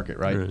hit the market,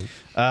 right?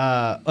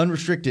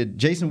 Unrestricted,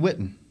 Jason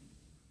Witten.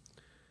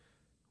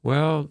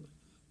 Well,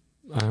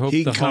 I hope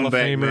he the Hall of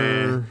Famer,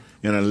 man,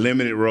 in a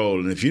limited role.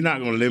 And if you're not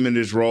going to limit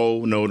his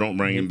role, no, don't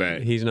bring him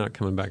back. He's not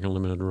coming back in a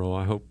limited role.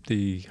 I hope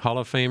the Hall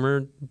of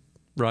Famer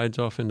rides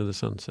off into the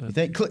sunset.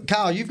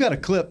 Kyle, you've got a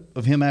clip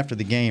of him after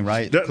the game,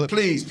 right?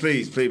 Please,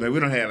 man. We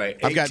don't have like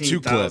 18,000 I've got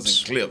 2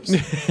 clips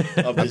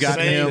of the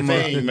same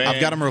thing, man.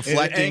 I've got him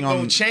reflecting on. It ain't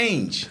going to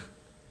change.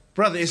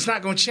 Brother, it's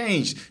not going to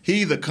change.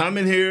 He either come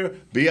in here,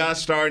 be our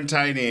starting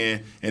tight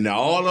end, and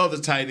all other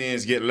tight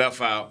ends get left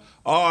out,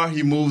 or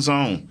he moves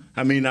on.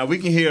 I mean, now we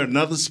can hear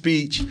another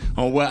speech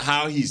on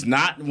how he's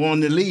not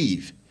wanting to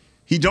leave.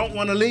 He don't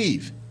want to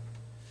leave.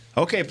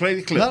 Okay, play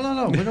the clip.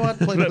 No. We don't have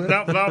to play the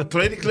clip. No,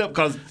 play the clip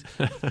because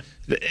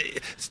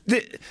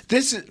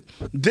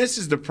this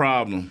is the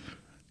problem.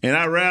 And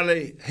I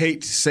rarely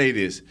hate to say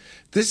this.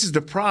 This is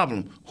the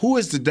problem. Who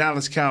is the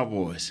Dallas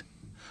Cowboys?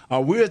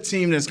 Are we a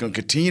team that's going to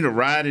continue to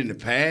ride in the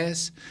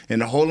past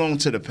and to hold on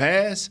to the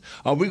past?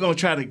 Or are we going to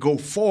try to go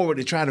forward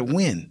and try to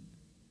win?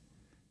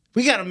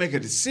 We got to make a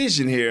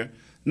decision here.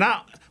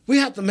 Now, we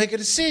have to make a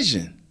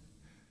decision.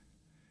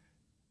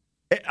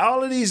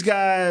 All of these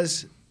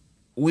guys,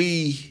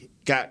 we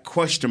got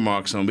question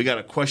marks on. We got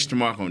a question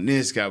mark on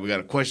this guy. We got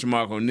a question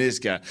mark on this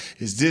guy.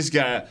 Is this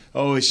guy,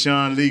 is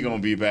Sean Lee going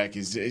to be back?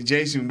 Is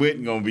Jason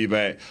Witten going to be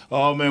back?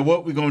 Oh, man,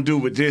 what we going to do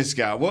with this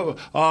guy? What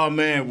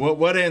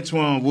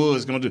Antoine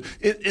Woods going to do?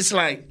 It's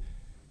like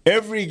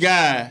every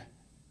guy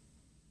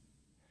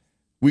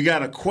we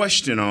got a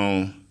question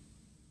on,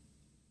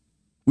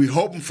 we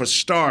hoping for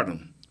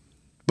stardom.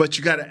 But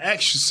you got to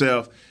ask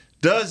yourself,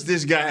 does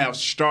this guy have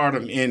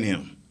stardom in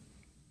him?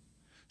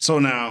 So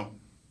now,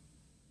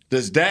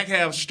 does Dak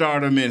have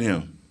stardom in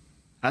him?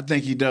 I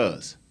think he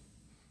does.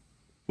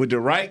 With the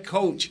right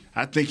coach,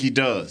 I think he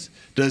does.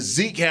 Does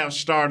Zeke have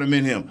stardom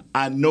in him?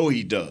 I know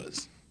he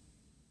does.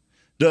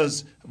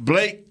 Does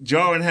Blake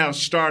Jarwin have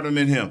stardom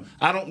in him?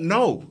 I don't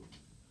know.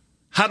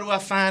 How do I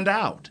find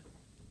out?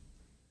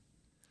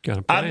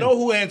 I know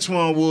who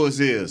Antoine Woods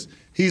is.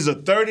 He's a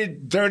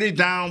 30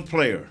 down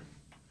player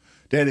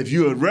that if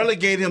you would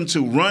relegate him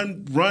to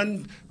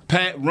run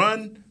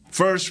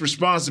first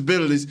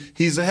responsibilities,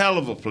 he's a hell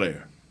of a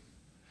player.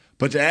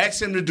 But to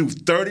ask him to do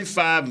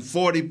 35 and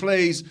 40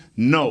 plays,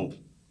 no.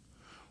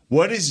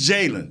 What is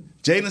Jalen?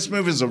 Jalen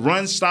Smith is a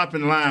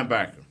run-stopping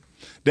linebacker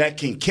that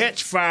can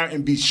catch fire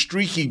and be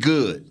streaky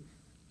good.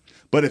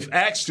 But if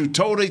asked to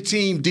total a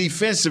team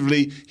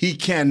defensively, he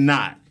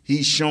cannot.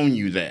 He's shown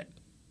you that.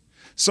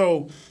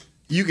 So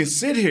you can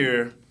sit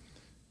here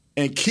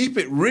and keep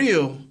it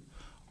real,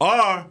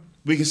 or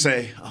we can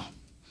say,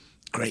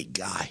 great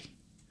guy.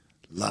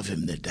 Love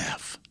him to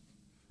death.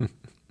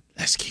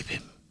 Let's keep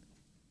him.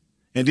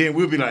 And then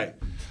we'll be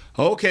like,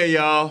 okay,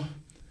 y'all,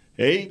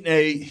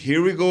 8-8,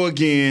 here we go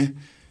again.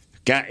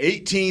 Got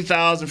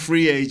 18,000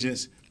 free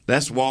agents.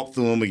 Let's walk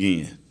through them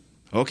again.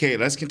 Okay,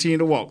 let's continue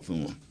to walk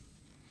through them.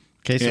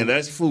 Okay, and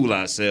let's fool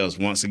ourselves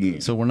once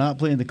again. So we're not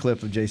playing the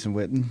clip of Jason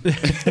Witten.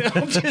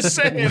 I'm just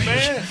saying,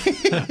 man.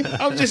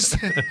 I'm just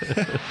saying.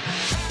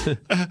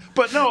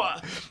 But no,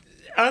 I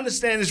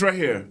understand this right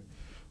here.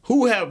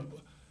 Who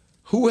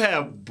who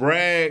have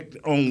bragged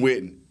on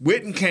Witten.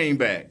 Witten came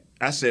back.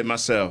 I said to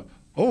myself,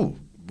 oh,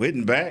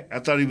 Witten back? I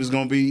thought he was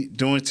going to be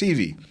doing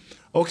TV.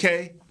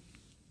 Okay.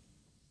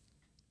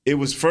 It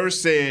was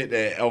first said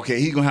that, okay,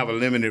 he's going to have a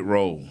limited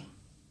role.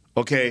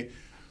 Okay.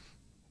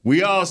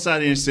 We all sat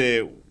there and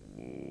said,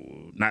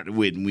 not the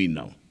Witten we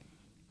know.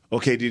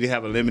 Okay, did he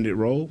have a limited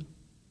role?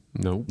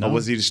 No. Or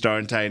was he the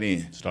starting tight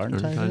end? Starting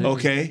tight end.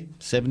 Okay.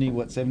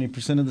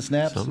 70% of the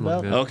snaps? Something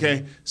About? like that.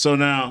 Okay. So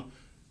now,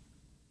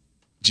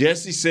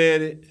 Jesse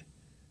said it.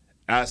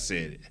 I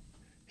said it.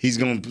 He's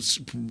going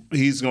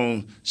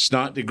to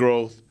stunt the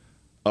growth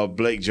of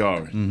Blake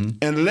Jarwin.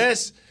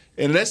 Unless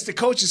the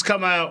coaches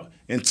come out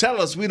and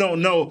tell us we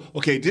don't know,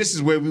 okay, this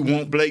is where we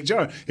want Blake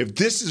Jarwin. If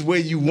this is where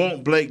you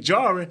want Blake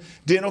Jarwin,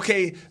 then,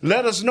 okay,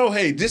 let us know,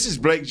 hey, this is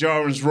Blake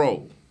Jarwin's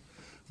role.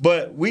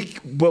 But we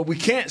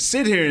can't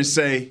sit here and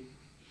say,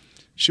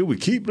 should we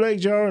keep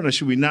Blake Jarwin or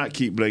should we not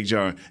keep Blake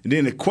Jarwin? And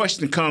then the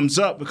question comes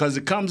up, because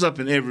it comes up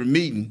in every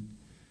meeting,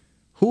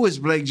 who is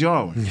Blake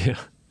Jarwin? Yeah.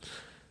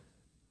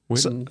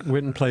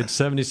 Witten played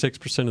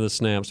 76% of the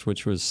snaps,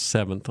 which was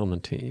 7th on the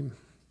team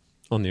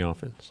on the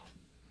offense.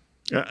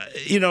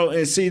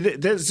 And see,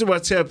 that's what I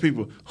tell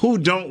people who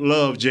don't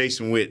love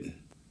Jason Witten.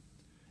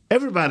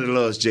 Everybody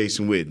loves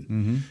Jason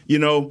Witten,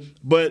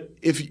 But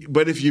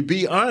if you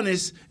be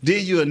honest,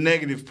 then you're a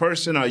negative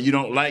person or you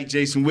don't like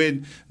Jason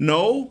Witten.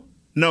 No.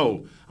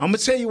 I'm gonna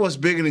tell you what's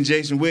bigger than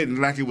Jason Witten,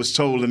 like it was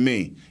told to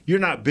me. You're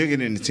not bigger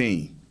than the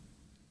team.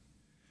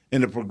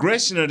 And the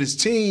progression of this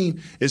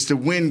team is to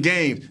win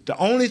games. The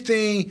only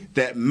thing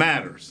that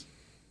matters.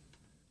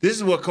 This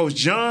is what Coach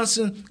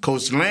Johnson,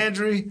 Coach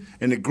Landry,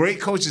 and the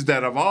great coaches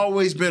that have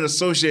always been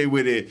associated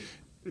with it.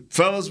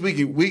 Fellas, we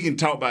can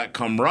talk about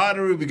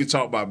camaraderie, we can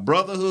talk about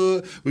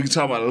brotherhood, we can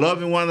talk about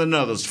loving one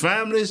another's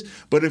families,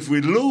 but if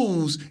we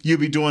lose, you'll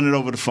be doing it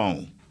over the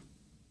phone.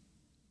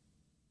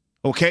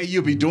 Okay?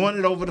 You'll be doing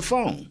it over the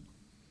phone.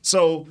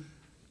 So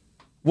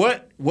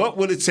what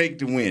would it take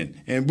to win?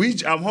 And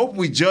I'm hoping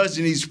we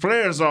judging these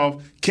players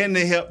off, can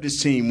they help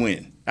this team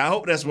win? I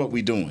hope that's what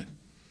we're doing.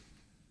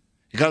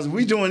 Because if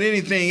we're doing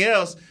anything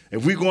else,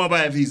 if we're going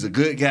by if he's a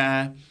good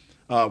guy,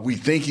 we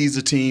think he's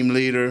a team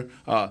leader,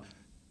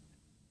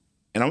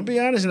 and I'm going to be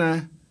honest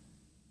now,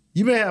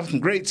 you may have some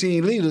great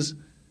team leaders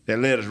that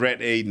led us right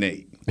to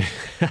 8-8.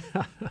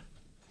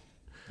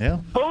 Yeah.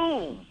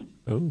 Boom.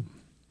 Oh,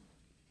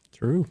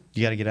 true.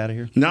 You got to get out of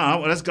here?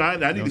 No, let's go. I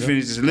need to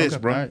finish this list,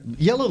 Okay. bro. All right.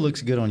 Yellow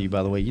looks good on you,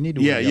 by the way. You need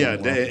to wear Yeah,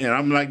 yellow. and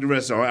I'm like the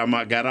rest of them. I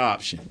might got an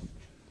option.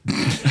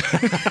 Just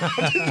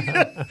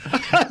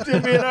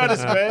being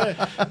honest, man.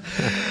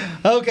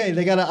 Okay,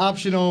 they got an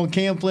option on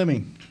Cam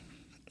Fleming.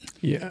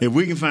 Yeah. If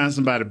we can find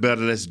somebody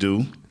better, let's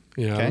do.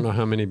 Yeah, I don't know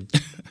how many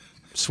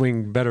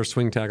better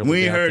swing tackles.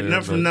 We ain't heard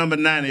nothing from number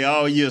 90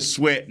 all year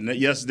sweating.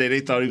 Yesterday they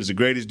thought he was the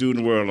greatest dude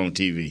in the world on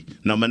TV.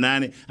 Number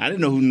 90, I didn't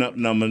know who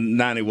number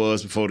 90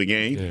 was before the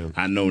game. Yeah.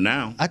 I know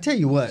now. I tell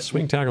you what.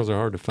 Swing tackles are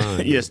hard to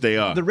find. Yes, they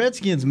are. The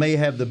Redskins may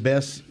have the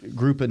best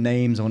group of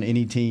names on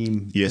any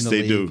team. Yes, in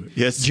the they league. do.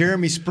 Yes,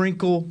 Jeremy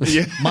Sprinkle,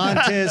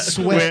 Montez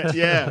Sweat.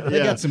 They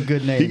got some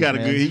good names. He got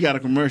he got a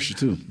commercial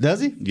too. Does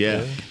he?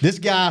 Yeah. This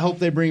guy, I hope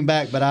they bring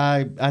back, but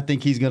I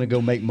think he's going to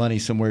go make money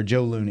somewhere.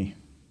 Joe Looney.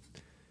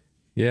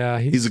 Yeah,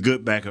 he's a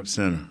good backup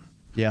center.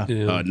 Yeah,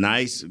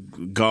 nice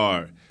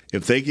guard.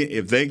 If they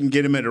can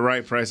get him at the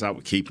right price, I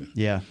would keep him.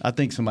 Yeah, I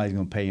think somebody's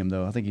going to pay him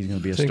though. I think he's going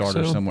to be a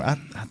starter somewhere.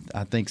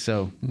 I think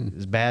so.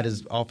 As bad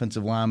as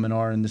offensive linemen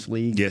are in this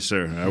league. Yes,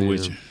 sir. I'm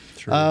with you.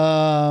 True.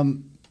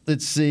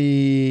 Let's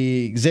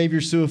see,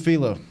 Xavier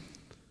Su'a-Filo.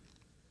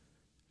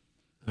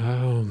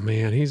 Oh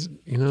man, he's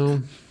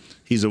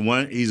a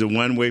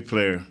one-way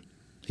player.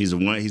 He's a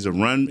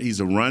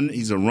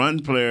run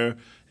player.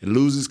 He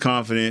loses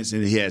confidence,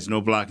 and he has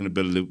no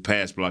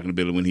pass blocking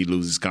ability when he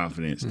loses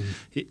confidence.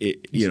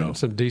 He's had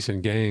some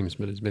decent games,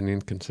 but it's been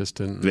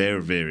inconsistent. Very,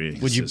 very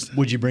inconsistent.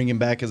 Would you bring him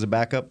back as a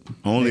backup?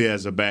 Only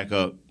as a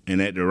backup and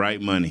at the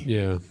right money.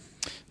 Yeah.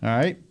 All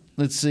right.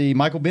 Let's see,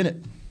 Michael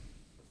Bennett.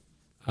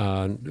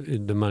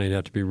 The money'd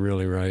have to be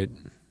really right.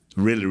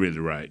 Really, really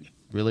right.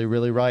 Really,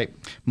 really right.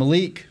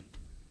 Malik.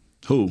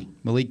 Who?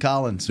 Malik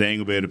Collins. They ain't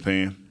gonna be able to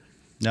pay him.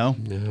 No?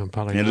 Yeah,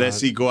 probably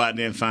Unless not. he go out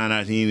there and find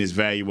out he ain't as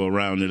valuable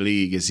around the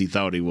league as he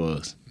thought he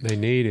was. They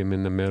need him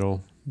in the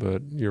middle,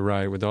 but you're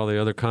right. With all the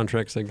other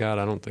contracts they got,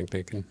 I don't think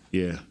they can.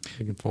 Yeah,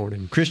 they can afford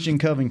him. Christian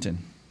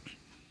Covington.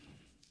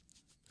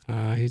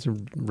 He's a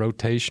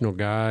rotational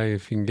guy.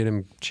 If you can get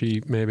him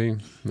cheap, maybe.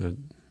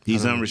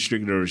 He's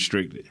unrestricted or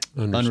restricted?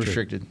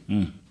 Unrestricted.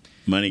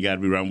 Money got to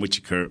be around with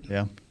you, Kurt.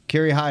 Yeah.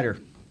 Kerry Hyder.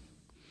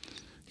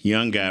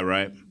 Young guy,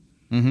 right?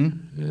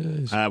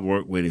 Mm-hmm. I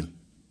work with him.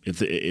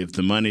 If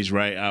the money's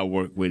right, I'll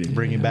work with him.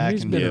 Bring him back.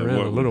 He's been around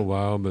a little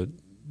while, but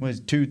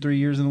was 2-3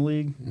 years in the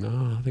league?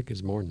 No, I think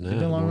it's more than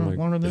that.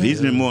 Longer than if he's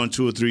been more than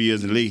 2 or 3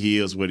 years in the league, he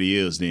is what he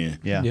is then.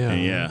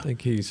 Yeah. I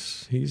think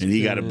he's and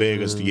he got to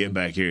beg us to get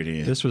back here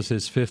then. This was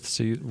his 5th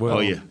season. Well,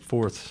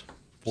 fourth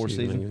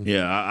season.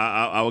 Yeah,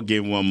 I would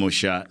give him one more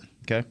shot.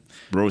 Okay.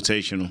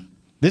 Rotational.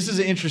 This is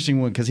an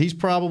interesting one because he's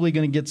probably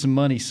going to get some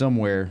money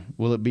somewhere.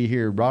 Will it be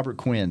here? Robert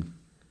Quinn.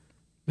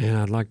 Man,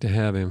 I'd like to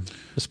have him,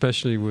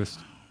 especially with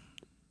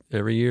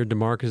every year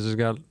DeMarcus has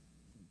got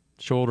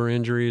shoulder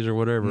injuries or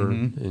whatever,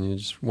 and you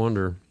just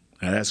wonder.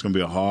 Now, that's going to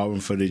be a hard one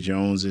for the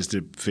Joneses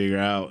to figure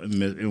out,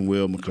 and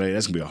Will McClay.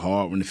 That's going to be a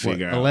hard one to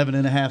figure out.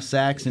 11.5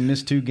 sacks and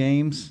missed 2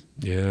 games.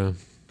 Yeah.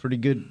 Pretty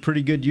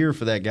good year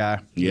for that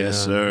guy.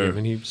 Yes, sir. I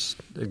mean, he's,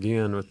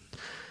 again, with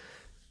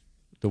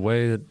the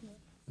way that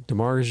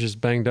DeMarcus just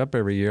banged up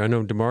every year. I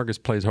know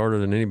DeMarcus plays harder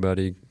than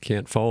anybody.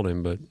 Can't fault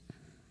him, but,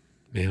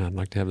 man, I'd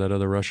like to have that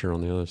other rusher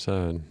on the other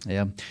side.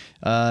 Yeah.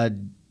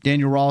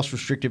 Daniel Ross,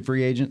 restricted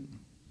free agent.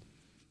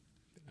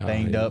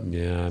 Banged up.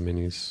 Yeah, I mean,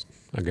 he's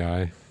a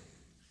guy.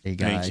 A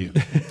guy.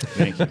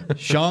 Thank you.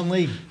 Sean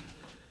Lee.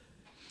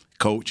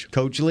 Coach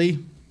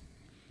Lee.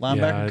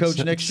 Linebacker coach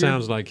next year.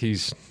 Sounds like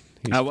he's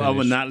I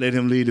would not let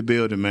him leave the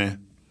building,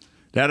 man.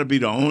 That'll be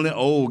the only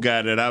old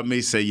guy that I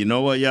may say, you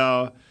know what,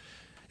 y'all?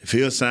 If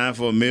he'll sign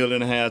for $1.5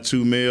 million,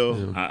 $2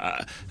 million,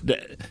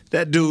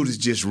 that dude is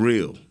just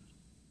real.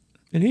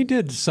 And he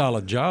did a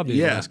solid job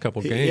these last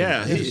couple games.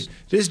 Yeah,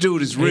 this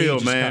dude is real,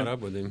 man. Caught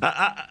up with him.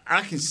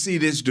 I can see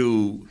this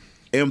dude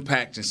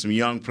impacting some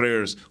young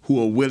players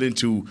who are willing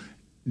to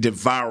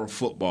devour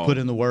football. Put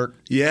in the work.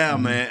 Yeah,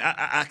 man.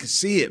 I can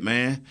see it,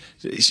 man.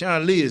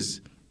 Sean Lee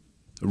is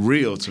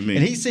real to me.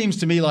 And he seems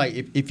to me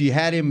like if you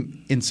had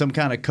him in some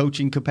kind of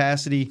coaching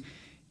capacity,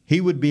 he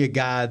would be a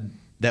guy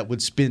that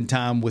would spend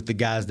time with the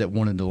guys that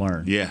wanted to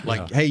learn. Yeah.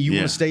 Hey, you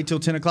want to stay till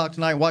 10 o'clock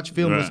tonight, watch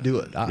film? Let's do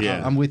it.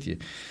 I'm with you.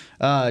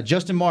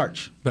 Justin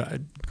March.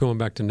 But going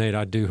back to Nate,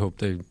 I do hope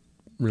they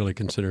really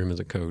consider him as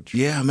a coach.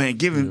 Yeah, man.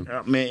 Give him,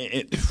 man.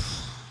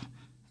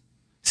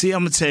 See,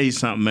 I'm going to tell you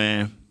something,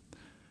 man.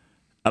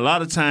 A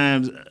lot of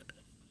times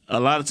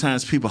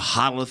people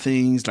holler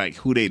things like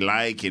who they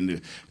like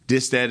and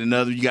this, that, and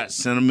other. You got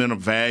sentimental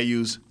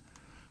values.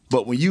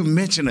 But when you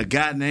mention a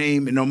guy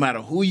name, and no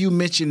matter who you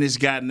mention this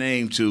guy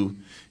name to,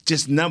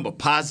 just number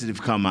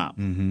positive come out.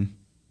 Mm-hmm.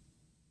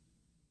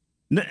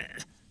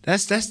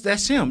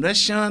 That's him. That's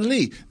Sean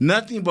Lee.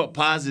 Nothing but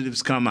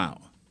positives come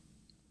out.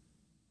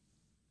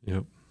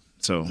 Yep.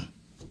 So,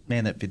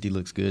 man, that 50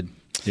 looks good.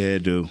 Yeah,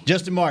 it do.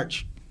 Justin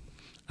March.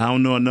 I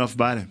don't know enough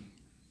about him.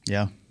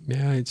 Yeah.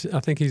 Yeah,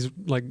 I think he's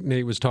like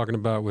Nate was talking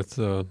about with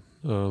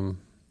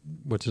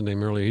what's his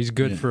name earlier. He's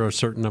good for a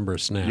certain number of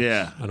snaps.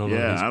 Yeah, I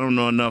don't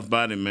know enough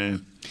about him,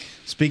 man.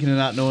 Speaking of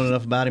not knowing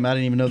enough about him, I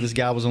didn't even know this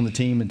guy was on the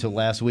team until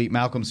last week.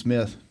 Malcolm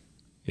Smith.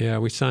 Yeah,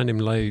 we signed him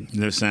late.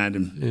 We signed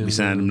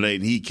him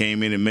late, and he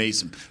came in and made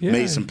some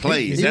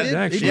plays. He did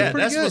actually.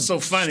 That's what's so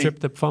funny.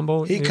 Stripped the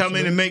fumble. He come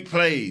in and make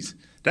plays.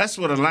 That's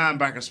what a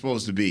linebacker's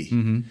supposed to be.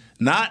 Mm-hmm.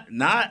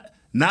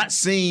 Not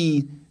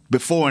seen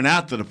before and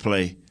after the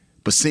play,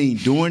 but seen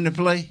during the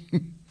play.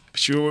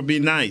 Sure would be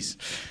nice.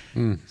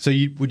 So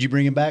would you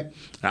bring him back?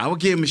 I would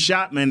give him a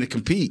shot, man, to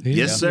compete.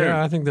 Yes, sir.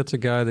 Yeah, I think that's a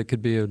guy that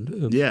could be a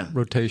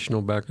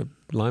rotational backup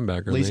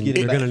linebacker. At least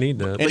they're going to need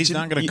that. And he's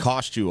not going to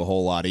cost you a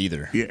whole lot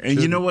either. Yeah,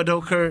 and you know what,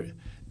 though, Kurt?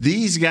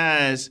 These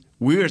guys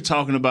we're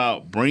talking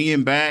about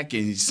bringing back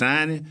and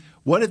signing.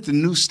 What if the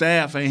new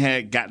staff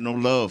ain't got no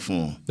love for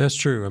him? That's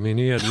true. I mean,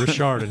 he had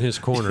Richard in his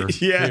corner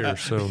here.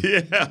 So.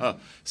 Yeah.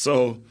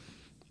 So,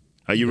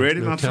 are you ready,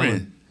 my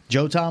friend?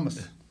 Joe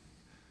Thomas.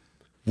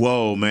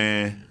 Whoa,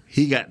 man.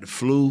 He got the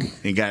flu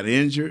and got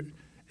injured.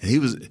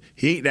 And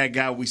he ain't that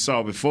guy we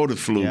saw before the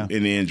flu and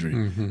the injury.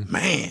 Mm-hmm.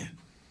 Man.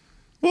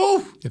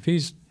 Woo! If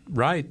he's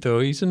right,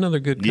 though, he's another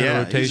good kind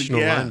of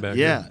rotational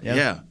linebacker.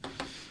 Yeah.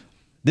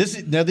 This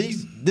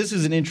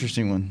is an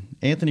interesting one.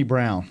 Anthony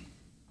Brown.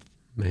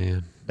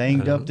 Man.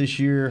 Banged up this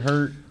year,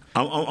 hurt.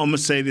 I'm going to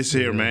say this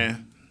here,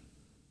 man.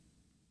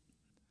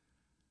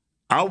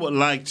 I would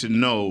like to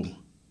know,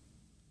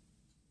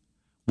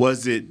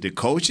 was it the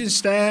coaching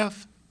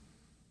staff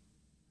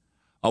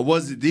or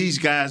was it these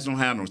guys don't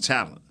have no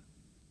talent?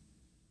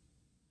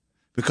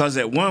 Because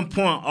at one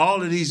point,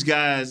 all of these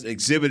guys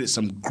exhibited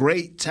some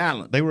great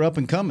talent. They were up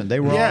and coming. They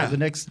were all the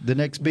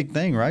next big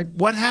thing, right?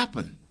 What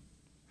happened?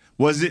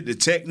 Was it the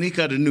technique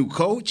of the new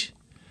coach?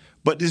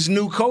 But this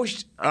new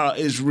coach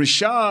is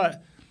Richard.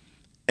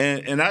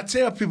 And I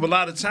tell people a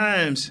lot of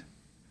times,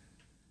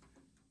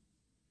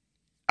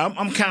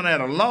 I'm kind of at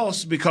a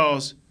loss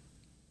because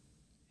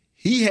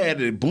he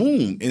had a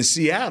boom in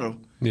Seattle,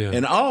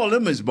 and all of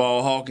them is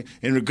ball hawking.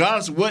 And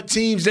regardless of what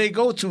teams they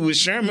go to, with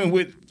Sherman,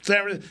 with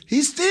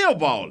he's still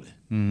balling.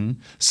 Mm-hmm.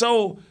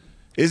 So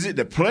is it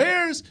the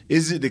players?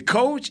 Is it the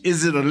coach?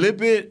 Is it a little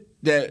bit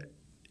that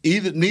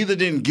neither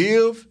didn't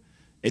give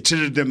to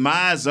the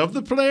demise of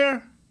the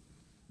player?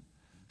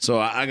 So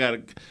I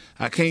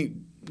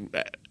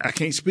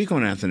can't speak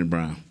on Anthony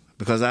Brown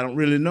because I don't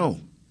really know.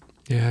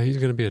 Yeah, he's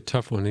going to be a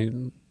tough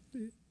one.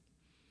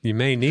 You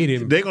may need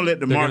him. They're going to let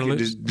the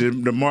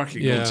market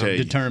go tell you.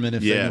 Determine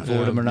if they can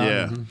afford him or not.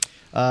 Yeah.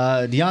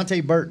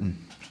 Deontay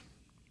Burton,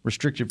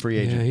 restricted free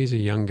agent. Yeah, he's a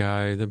young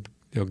guy.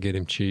 They'll get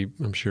him cheap,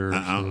 I'm sure.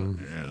 I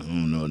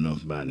don't know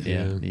enough about it.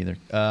 Yeah, neither.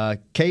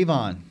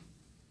 Kayvon.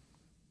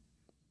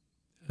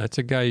 That's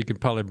a guy you could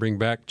probably bring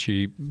back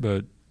cheap,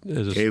 but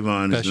as a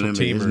Kayvon is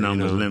limited. teamer, his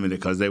number's limited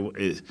because they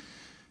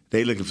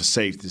looking for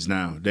safeties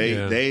now.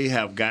 They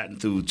have gotten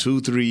through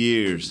 2-3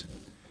 years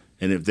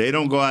And if they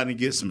don't go out and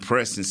get some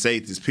pressing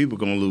safeties, people are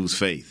going to lose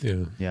faith.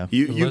 Yeah.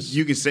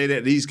 You can say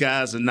that these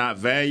guys are not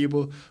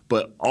valuable,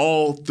 but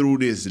all through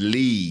this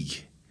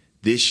league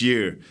this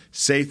year,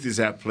 safeties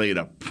have played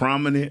a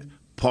prominent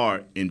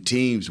part in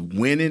teams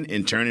winning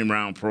and turning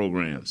around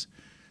programs.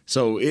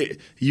 So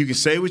you can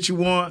say what you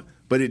want,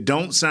 but it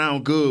don't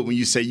sound good when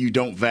you say you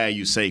don't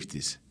value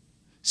safeties,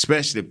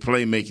 especially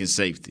playmaking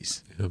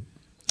safeties. Yep.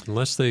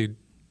 Unless they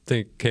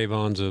think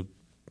Kayvon's a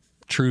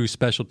true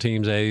special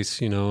teams ace,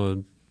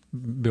 Bill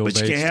But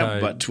Bates you can't have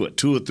type. about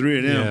two or three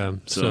of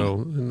them. Yeah, so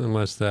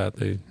unless that,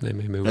 they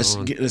may move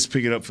on. Let's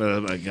pick it up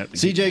for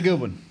C.J.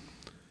 Goodwin.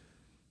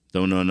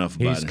 Don't know enough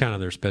about He's it. kind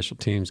of their special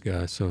teams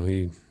guy, so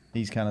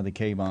he's kind of the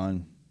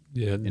Kayvon.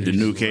 Yeah, the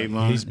new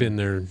Kayvon. He's been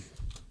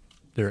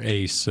their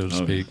ace, so to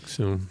speak.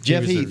 So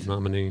Jeff he was Heath, their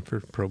nominee for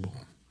Pro Bowl.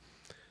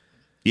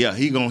 Yeah,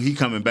 he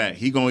coming back.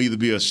 He gonna either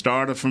be a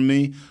starter for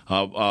me,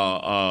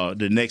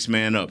 the next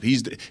man up.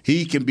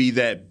 He can be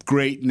that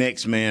great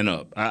next man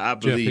up. I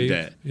believe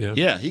that.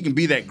 Yeah, he can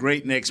be that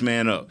great next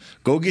man up.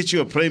 Go get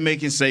you a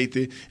playmaking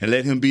safety and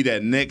let him be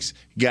that next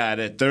guy,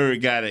 that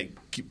third guy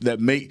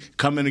that make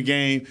come in the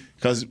game.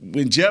 Because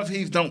when Jeff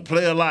Heath don't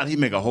play a lot, he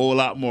make a whole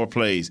lot more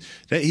plays.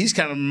 He's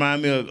kind of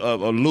remind me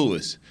of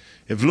Lewis.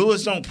 If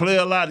Lewis don't play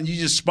a lot and you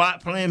just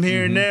spot play him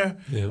here and there,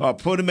 or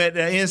put him at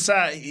the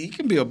inside, he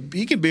can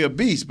be a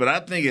beast. But I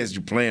think as you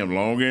play him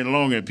longer and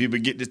longer, and people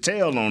get the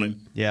tail on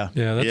him. Yeah.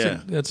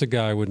 That's a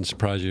guy. I wouldn't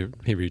surprise you.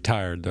 He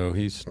retired though.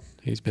 He's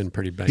been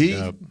pretty banged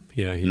up.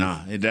 Yeah.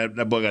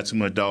 That boy got too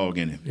much dog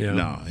in him. Yeah.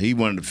 No, he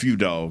one of the few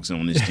dogs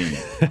on this team.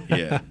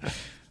 Yeah.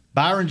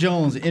 Byron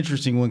Jones,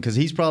 interesting one because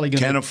he's probably going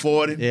to can't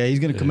afford it. Yeah, he's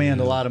going to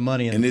command a lot of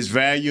money, and his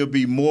value will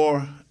be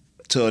more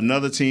to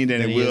another team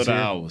than it will to here.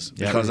 ours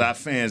because our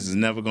fans is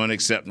never going to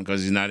accept him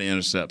because he's not an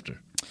interceptor.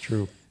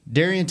 True.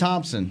 Darian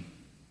Thompson.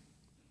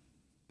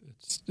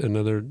 It's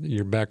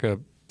your backup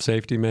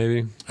safety,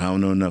 maybe. I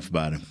don't know enough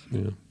about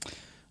him.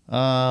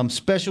 Yeah.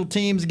 Special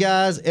teams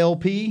guys,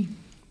 LP.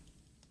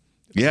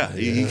 Yeah,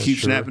 he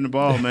keeps snapping the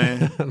ball,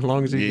 man. As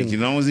long as he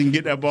can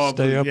get that ball,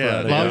 stay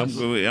upright.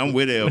 I'm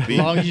with LP. As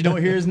long as you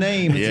don't hear his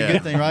name, it's a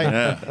good thing, right?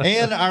 Yeah.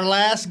 And our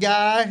last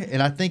guy,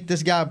 and I think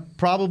this guy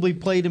probably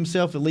played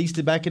himself at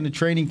least back in the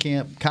training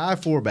camp, Kai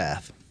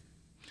Forbath.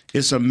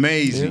 It's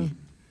amazing. Yeah.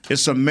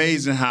 It's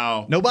amazing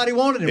how nobody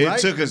wanted him. It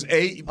took us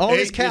It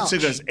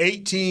took us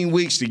 18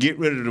 weeks to get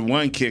rid of the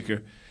one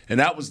kicker, and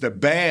that was the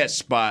bad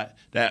spot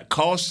that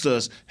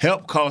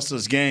helped cost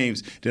us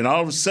games. Then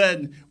all of a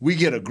sudden, we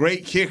get a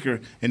great kicker,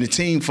 and the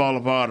team fall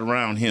apart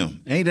around him.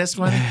 Ain't that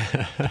funny?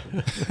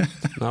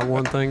 Not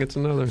one thing, it's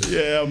another.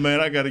 Yeah, man,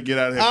 I got to get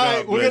out of here. All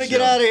right, we're going to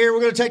get out of here. We're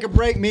going to take a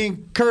break. Me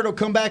and Kurt will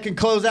come back and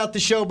close out the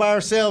show by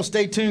ourselves.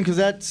 Stay tuned because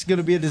that's going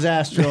to be a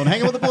disaster on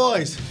Hanging with the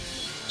Boys.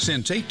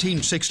 Since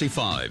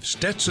 1865,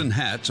 Stetson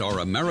hats are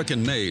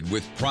American-made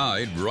with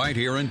pride right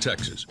here in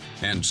Texas.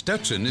 And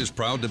Stetson is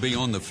proud to be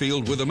on the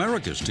field with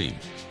America's team.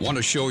 Want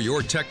to show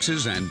your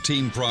Texas and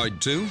team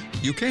pride too?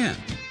 You can.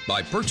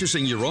 By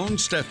purchasing your own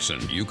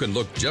Stetson, you can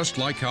look just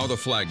like how the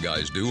flag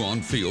guys do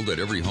on field at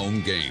every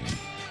home game.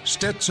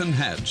 Stetson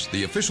hats,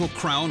 the official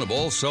crown of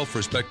all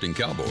self-respecting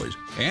Cowboys,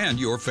 and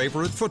your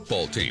favorite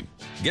football team.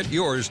 Get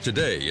yours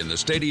today in the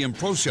Stadium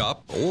Pro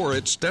Shop or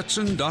at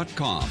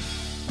Stetson.com.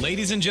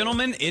 Ladies and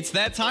gentlemen, it's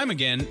that time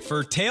again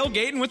for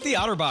Tailgating with the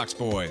OtterBox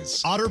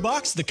Boys.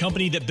 OtterBox, the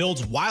company that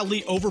builds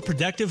wildly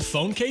overprotective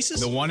phone cases?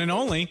 The one and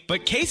only.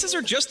 But cases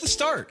are just the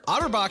start.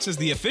 OtterBox is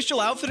the official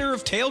outfitter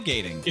of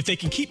tailgating. If they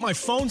can keep my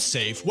phone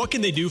safe, what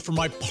can they do for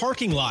my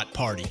parking lot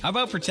party? How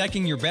about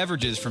protecting your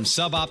beverages from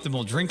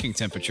suboptimal drinking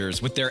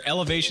temperatures with their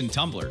elevation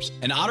tumblers?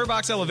 And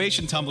OtterBox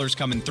elevation tumblers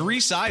come in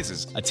 3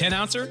 sizes, a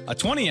 10-ouncer, a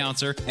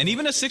 20-ouncer, and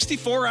even a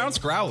 64-ounce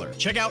growler.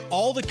 Check out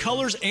all the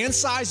colors and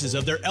sizes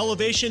of their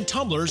elevation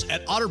tumblers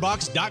at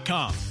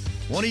OtterBox.com.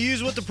 Want to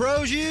use what the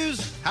pros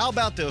use? How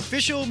about the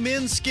official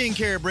men's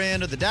skincare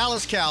brand of the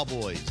Dallas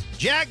Cowboys,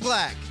 Jack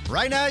Black?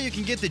 Right now, you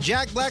can get the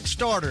Jack Black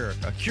Starter,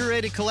 a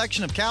curated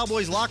collection of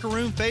Cowboys locker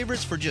room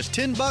favorites for just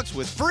 $10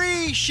 with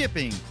free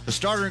shipping. The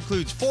starter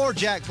includes 4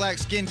 Jack Black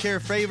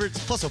skincare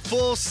favorites, plus a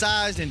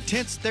full-sized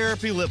intense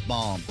therapy lip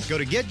balm. Go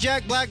to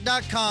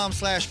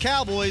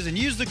getjackblack.com/Cowboys and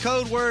use the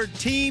code word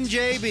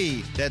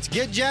TEAMJB. That's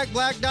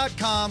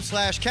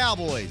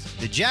getjackblack.com/Cowboys.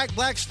 The Jack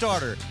Black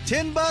Starter,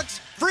 $10,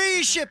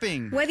 free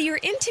shipping. Whether you're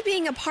into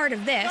being a part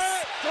of this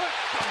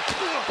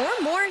or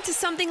more into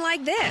something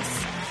like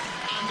this,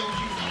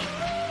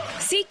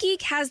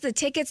 SeatGeek has the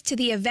tickets to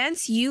the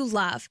events you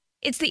love.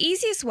 It's the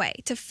easiest way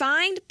to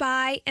find,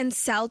 buy, and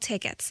sell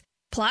tickets.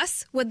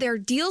 Plus, with their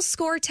Deal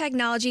Score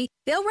technology,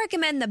 they'll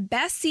recommend the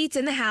best seats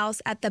in the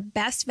house at the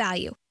best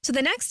value. So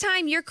the next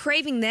time you're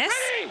craving this,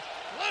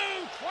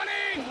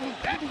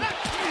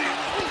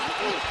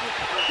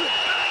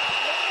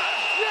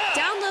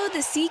 download the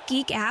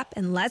SeatGeek app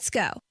and let's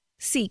go.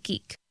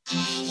 SeatGeek.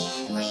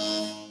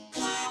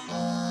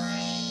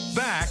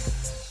 Back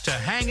to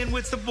Hanging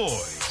with the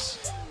Boys.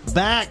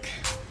 Back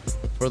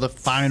for the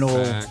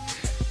final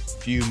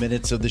few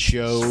minutes of the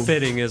show.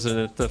 Fitting, isn't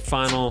it? The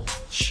final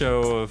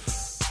show of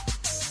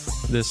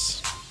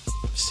this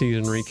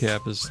season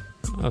recap is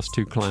us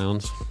two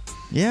clowns.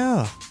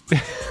 Yeah.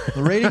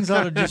 The ratings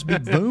ought to just be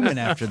booming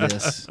after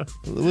this.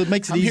 It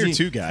makes it I'm easy. here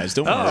too, guys.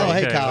 Don't worry. Oh,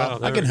 hey,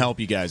 Kyle. I can help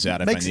you guys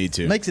out if I need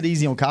to. Makes it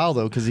easy on Kyle,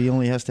 though, because he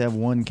only has to have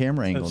one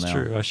camera angle That's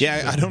now. true.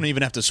 Yeah, I don't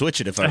even have to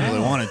switch it if I really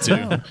wanted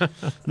to.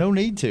 No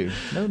need to.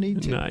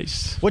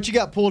 Nice. What you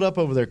got pulled up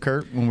over there,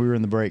 Kurt, when we were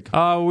in the break?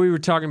 We were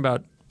talking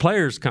about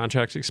players'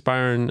 contracts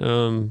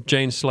expiring.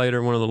 Jane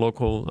Slater, one of the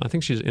local, I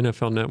think she's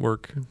NFL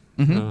Network,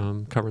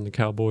 covering the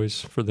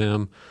Cowboys for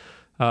them.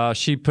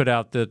 She put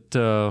out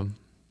that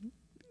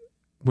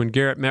when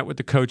Garrett met with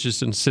the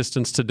coaches and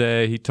assistants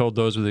today, he told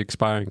those with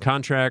expiring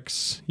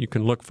contracts, you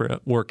can look for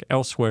work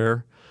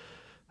elsewhere,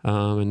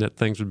 and that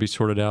things would be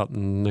sorted out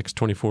in the next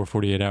 24,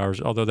 48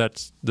 hours. Although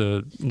that's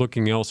the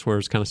looking elsewhere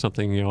is kind of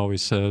something he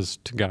always says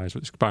to guys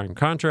with expiring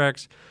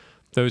contracts.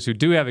 Those who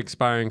do have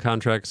expiring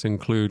contracts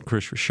include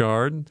Chris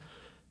Richard,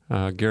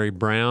 Gary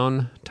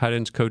Brown, tight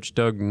ends coach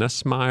Doug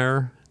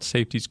Nussmeier,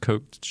 safeties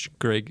coach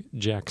Greg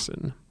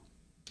Jackson.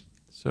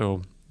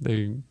 So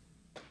they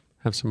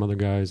have some other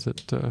guys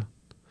that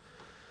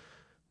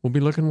will be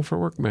looking for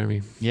work,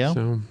 maybe. Yeah.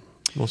 So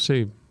we'll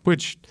see.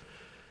 Which,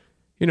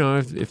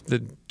 if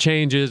the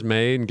change is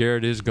made and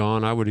Garrett is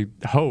gone, I would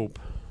hope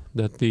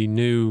that the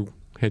new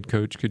head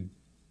coach could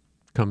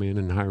come in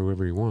and hire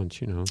whoever he wants,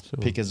 So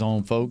pick his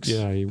own folks.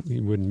 Yeah, he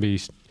wouldn't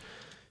be,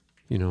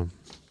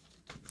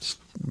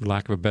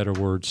 lack of a better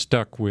word,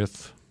 stuck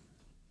with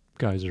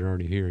guys that are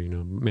already here,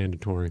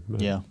 mandatory.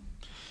 But. Yeah.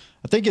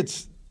 I think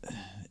it's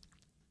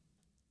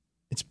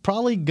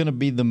probably going to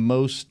be the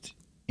most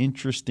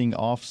interesting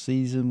off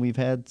season we've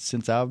had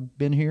since I've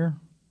been here,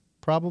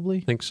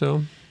 probably. Think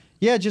so?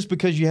 Yeah, just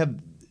because you have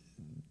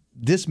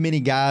this many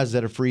guys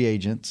that are free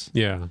agents.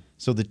 Yeah.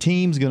 So the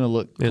team's going to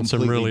look and completely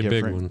some really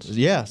different. big ones.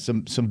 Yeah,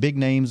 some big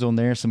names on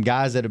there. Some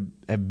guys that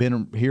have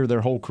been here their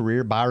whole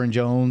career. Byron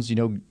Jones,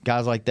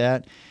 guys like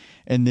that.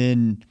 And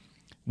then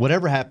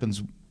whatever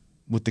happens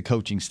with the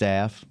coaching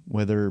staff,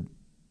 whether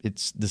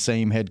it's the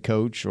same head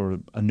coach or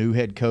a new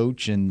head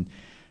coach, and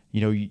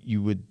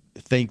you would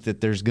think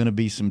that there's going to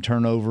be some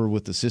turnover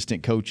with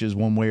assistant coaches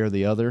one way or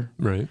the other.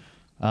 Right.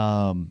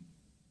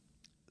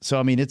 So,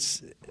 I mean,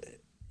 it's,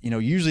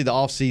 usually the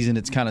offseason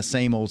it's kind of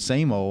same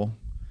old,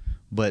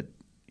 but,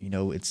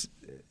 it's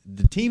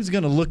the team's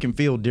going to look and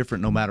feel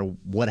different no matter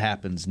what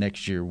happens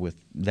next year with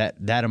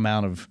that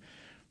amount of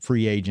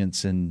free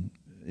agents, and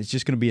it's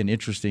just going to be an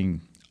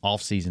interesting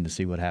offseason to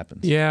see what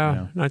happens.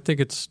 Yeah, I think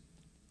it's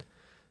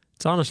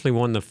honestly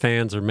one the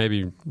fans are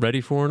maybe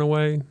ready for in a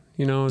way,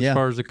 as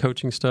far as the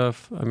coaching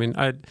stuff. I mean,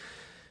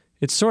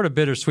 it's sort of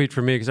bittersweet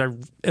for me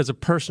because as a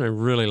person, I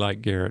really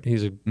like Garrett.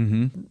 He's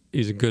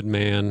a good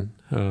man,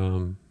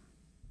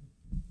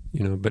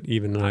 but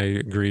even I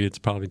agree it's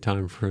probably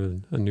time for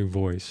a new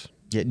voice.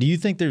 Yeah. Do you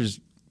think there's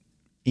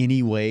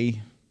any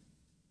way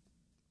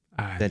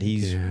that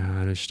he's?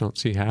 Yeah, I just don't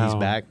see how he's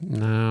back.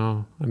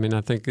 No, I mean,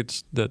 I think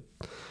it's that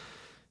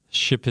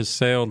ship has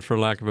sailed, for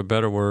lack of a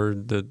better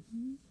word. That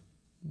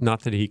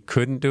not that he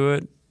couldn't do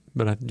it,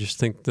 but I just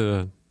think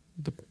the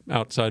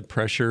outside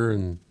pressure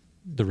and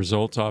the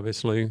results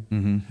obviously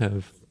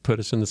have put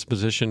us in this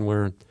position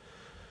where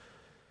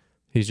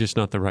he's just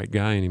not the right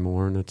guy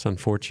anymore, and it's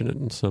unfortunate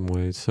in some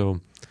ways.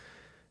 So,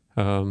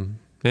 and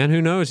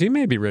who knows? He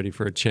may be ready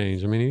for a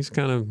change. I mean, he's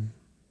kind of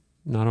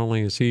not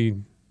only is he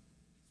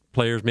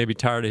players may be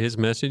tired of his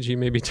message, he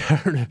may be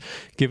tired of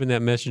giving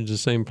that message to the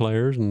same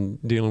players and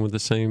dealing with the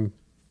same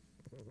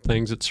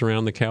things that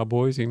surround the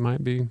Cowboys. He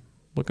might be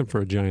looking for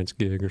a Giants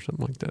gig or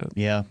something like that.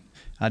 Yeah,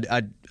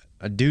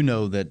 I do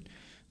know that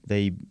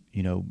they,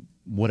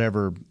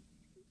 whatever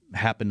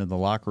happened in the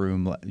locker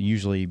room,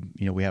 usually,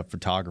 we have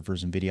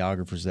photographers and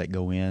videographers that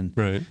go in.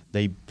 Right.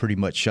 They pretty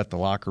much shut the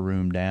locker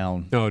room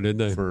down. Oh, did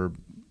they? For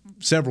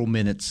several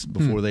minutes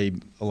before they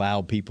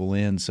allowed people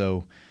in.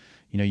 So,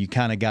 you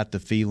kind of got the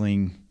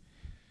feeling,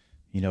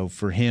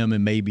 for him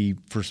and maybe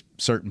for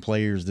certain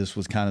players, this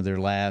was kind of their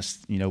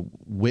last,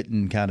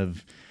 Witten kind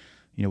of,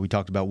 we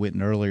talked about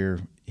Witten earlier.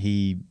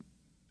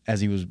 As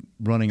he was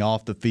running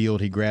off the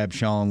field, he grabbed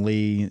Sean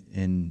Lee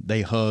and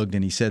they hugged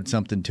and he said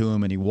something to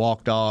him and he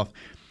walked off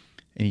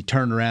and he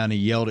turned around and he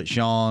yelled at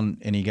Sean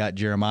and he got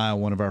Jeremiah,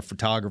 one of our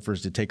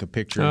photographers, to take a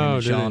picture of him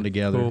and Sean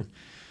together. Cool.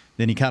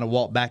 Then he kind of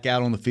walked back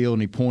out on the field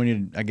and he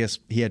pointed. I guess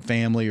he had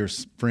family or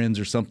friends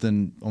or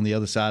something on the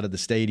other side of the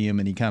stadium,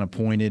 and he kind of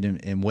pointed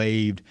and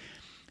waved.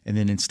 And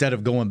then instead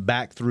of going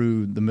back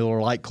through the Miller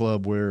Lite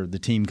Club where the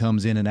team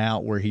comes in and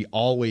out, where he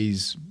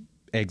always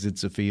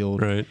exits the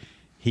field, right,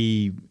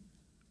 he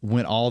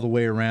went all the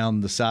way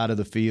around the side of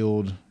the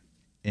field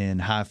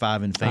and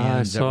high-fiving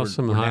fans. I saw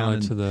some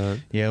highlights of that.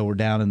 Yeah, we're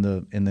down in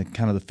the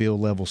kind of the field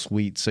level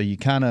suite. So you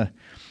kind of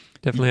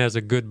definitely has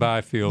a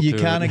goodbye feel. You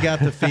kind of got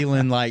the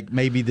feeling like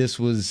maybe this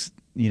was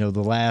the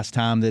last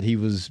time that he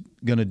was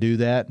going to do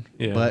that.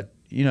 Yeah. But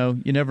you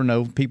never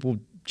know. People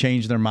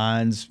change their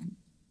minds.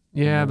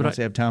 Yeah, but once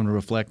they have time to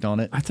reflect on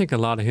it. I think a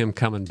lot of him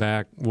coming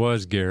back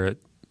was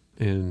Garrett,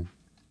 and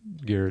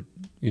Garrett,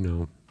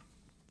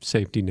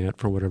 safety net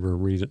for whatever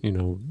reason,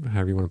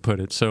 however you want to put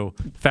it. So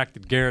the fact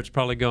that Garrett's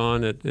probably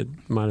gone, it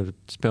might have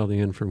spelled the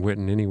end for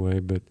Witten anyway.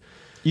 But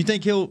you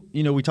think he'll?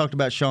 We talked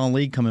about Sean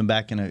Lee coming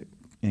back in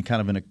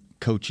a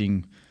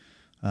coaching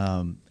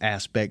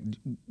aspect.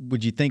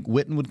 Would you think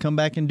Witten would come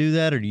back and do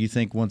that, or do you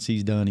think once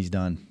he's done, he's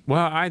done?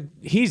 Well,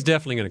 he's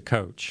definitely going to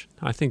coach.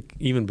 I think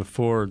even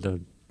before the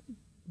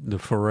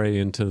foray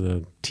into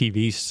the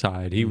TV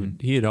side,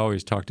 he had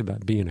always talked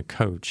about being a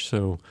coach.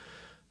 So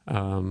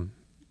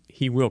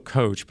he will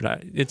coach,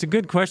 but it's a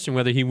good question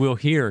whether he will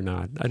here or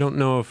not. I don't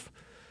know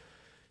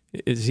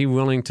is he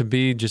willing to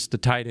be just the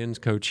tight ends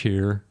coach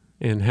here,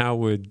 and how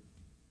would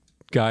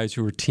guys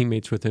who were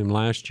teammates with him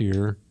last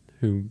year,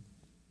 who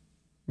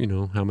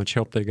how much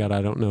help they got,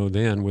 I don't know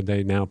then, would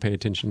they now pay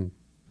attention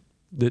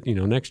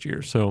next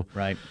year? So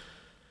right.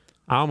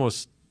 I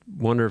almost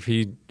wonder if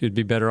it'd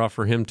be better off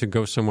for him to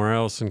go somewhere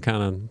else and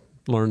kind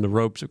of learn the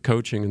ropes of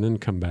coaching and then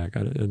come back.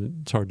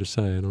 It's hard to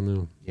say. I don't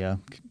know. Yeah.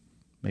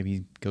 Maybe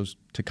he goes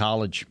to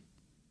college.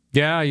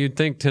 Yeah, you'd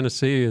think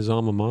Tennessee, his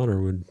alma mater,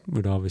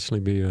 would obviously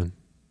be a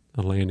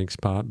landing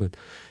spot. But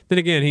then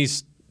again,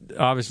 he's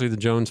obviously the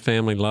Jones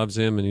family loves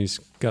him, and he's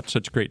got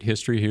such great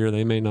history here.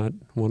 They may not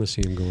want to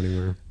see him go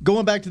anywhere.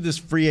 Going back to this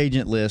free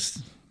agent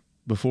list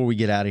before we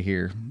get out of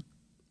here,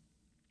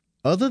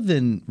 other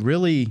than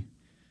really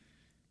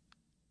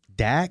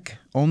Dak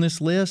on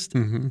this list,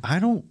 I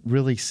don't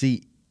really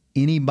see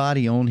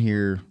anybody on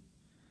here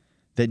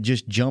that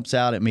just jumps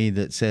out at me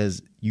that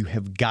says you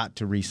have got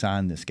to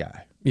re-sign this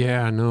guy.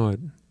 Yeah, I know it.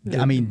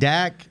 I mean,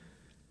 Dak,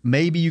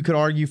 maybe you could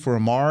argue for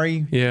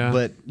Amari,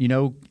 but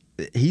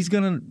he's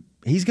gonna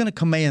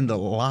command a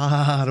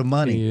lot of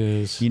money.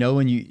 He is.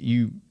 And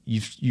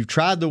you've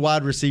tried the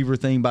wide receiver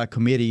thing by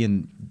committee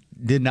and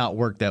did not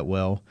work that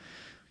well.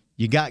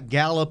 You got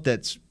Gallup,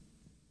 that's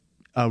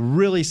a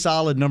really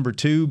solid number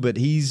 2, but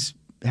he's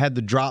had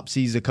the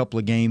dropsies a couple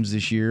of games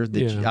this year.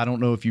 I don't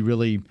know if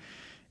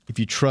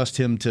you trust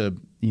him to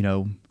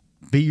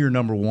be your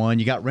number 1.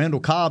 You got Randall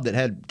Cobb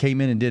that came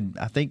in and did,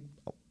 I think,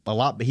 a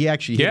lot, but he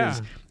actually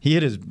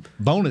hit his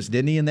bonus,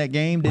 didn't he, in that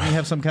game? Didn't he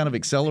have some kind of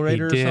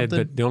accelerator or something?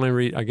 But the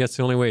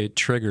only way it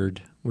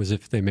triggered was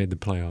if they made the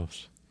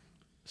playoffs.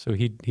 So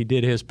he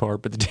did his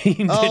part, but the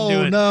team didn't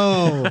do it.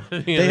 No.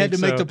 They had to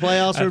make the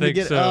playoffs or to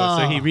get so.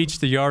 So he reached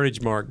the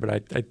yardage mark, but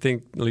I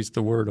think at least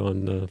the word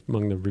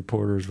among the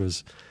reporters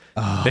was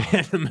they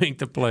had to make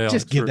the playoffs.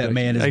 Just give that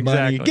man his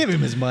money. Give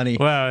him his money.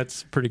 Well,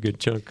 it's a pretty good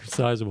chunk,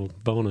 sizable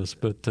bonus,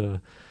 but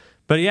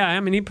yeah, I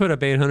mean, he put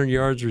up 800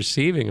 yards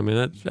receiving. I mean,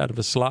 that out of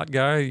a slot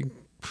guy,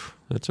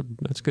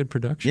 that's good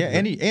production. Yeah,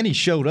 and he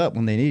showed up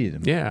when they needed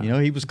him.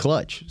 Yeah, he was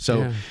clutch.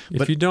 So,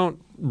 if you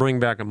don't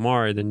bring back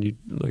Amari, then you,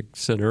 like I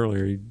said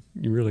earlier,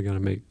 you really got to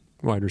make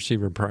wide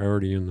receiver a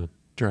priority in the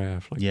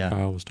draft, like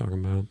Kyle was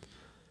talking about.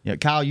 Yeah,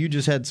 Kyle, you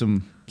just had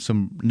some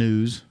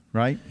news,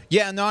 right?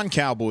 Yeah,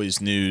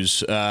 non-Cowboys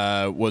news.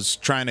 Was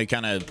trying to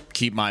kind of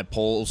keep my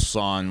pulse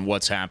on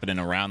what's happening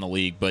around the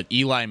league, but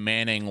Eli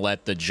Manning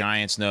let the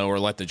Giants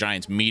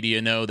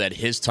media know that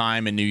his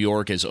time in New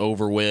York is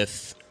over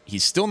with.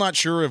 He's still not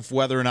sure of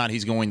whether or not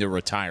he's going to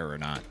retire or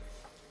not.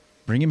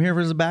 Bring him here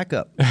as a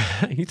backup.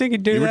 You think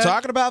he'd do that? We were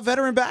talking about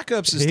veteran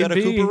backups instead of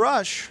Cooper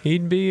Rush.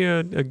 He'd be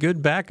a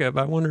good backup.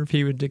 I wonder if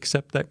he would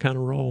accept that kind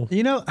of role.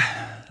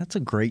 That's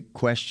a great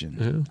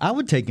question. Yeah. I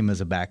would take him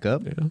as a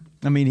backup. Yeah.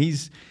 I mean,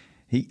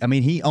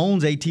 he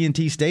owns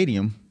AT&T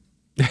Stadium.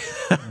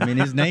 I mean,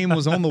 his name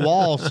was on the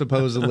wall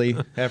supposedly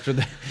after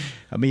that.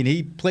 I mean,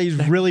 he plays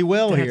really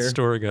well here. That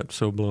story got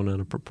so blown out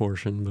of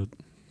proportion, but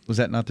was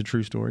that not the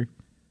true story?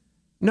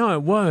 No,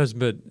 it was,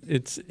 but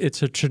it's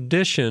a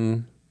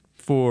tradition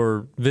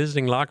for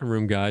visiting locker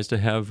room guys to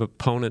have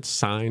opponents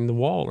sign the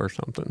wall or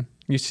something.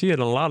 You see it in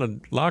a lot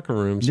of locker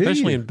rooms,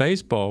 especially in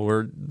baseball,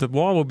 where the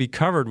wall will be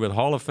covered with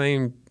Hall of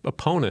Fame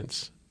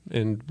opponents.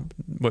 And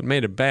what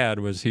made it bad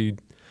was it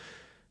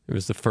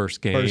was the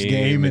first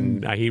game,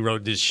 and he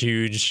wrote this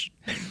huge,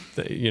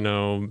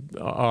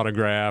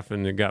 autograph,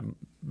 and it got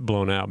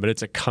blown out. But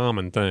it's a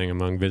common thing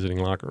among visiting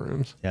locker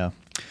rooms. Yeah.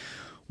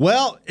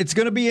 Well, it's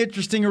going to be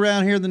interesting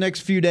around here the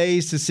next few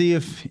days to see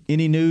if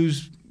any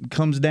news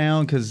comes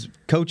down, because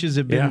coaches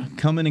have been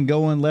coming and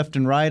going left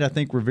and right. I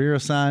think Rivera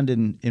signed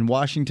in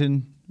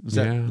Washington. Was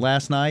that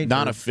last night?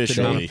 Not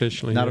officially.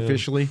 Not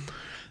officially.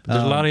 But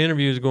there's a lot of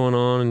interviews going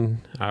on, and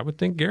I would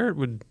think Garrett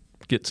would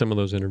get some of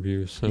those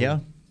interviews.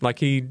 So, like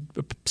he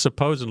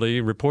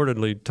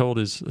reportedly told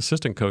his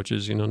assistant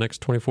coaches,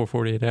 next 24,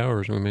 48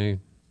 hours we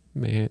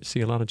may see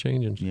a lot of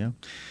changes. Yeah.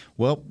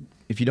 Well,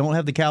 if you don't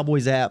have the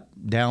Cowboys app,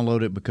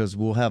 download it, because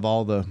we'll have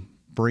all the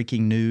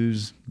breaking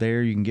news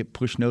there. You can get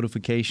push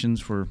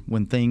notifications for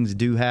when things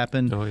do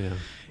happen. Oh, yeah.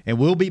 And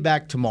we'll be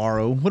back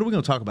tomorrow. What are we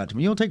going to talk about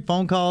tomorrow? You want to take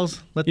phone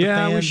calls?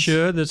 Yeah, we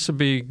should. This will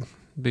be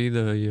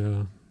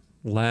the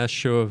last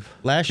show of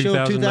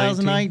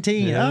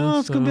 2019. Yeah,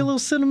 it's going to be a little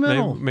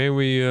sentimental. Maybe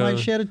we might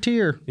shed a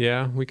tear.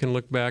 Yeah, we can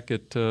look back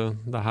at the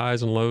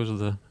highs and lows of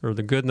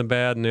the good and the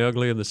bad and the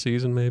ugly of the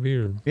season, maybe,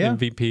 or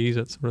MVPs,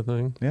 that sort of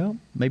thing. Yeah,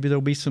 maybe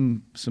there'll be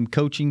some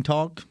coaching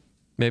talk.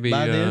 Maybe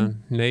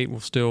Nate will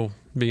still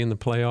be in the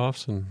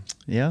playoffs, and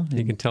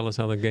he can tell us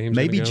how the game's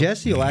Maybe gonna go.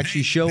 Jesse will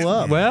actually show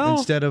up. Well,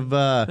 instead of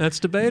that's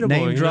debatable.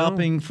 name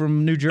dropping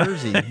from New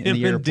Jersey in Him the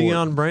and airport.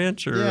 Deion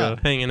Branch are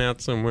hanging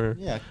out somewhere.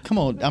 Yeah, come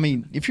on. I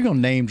mean, if you're going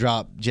to name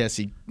drop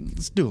Jesse,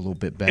 let's do a little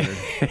bit better.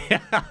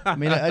 I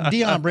mean,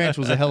 Deion Branch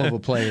was a hell of a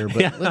player,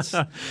 but let's.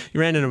 You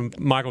ran into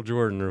Michael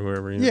Jordan or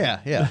whoever. Yeah.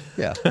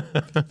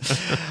 All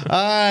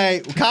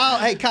right, Kyle.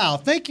 Hey, Kyle,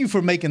 thank you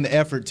for making the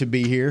effort to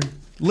be here.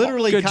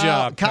 Literally, Good Kyle,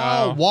 job,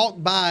 Kyle.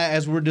 walked by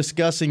as we're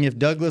discussing if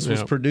Douglas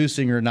was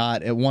producing or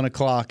not at 1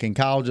 o'clock, and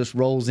Kyle just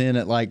rolls in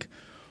at like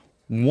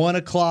 1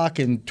 o'clock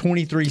and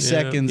 23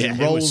 seconds and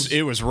rolls.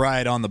 It was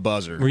right on the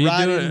buzzer. Were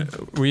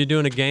you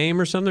doing a game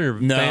or something? Or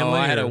No, family,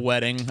 I had or? a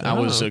wedding. I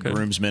Oh, was okay. a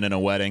groomsman in a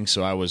wedding,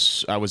 so I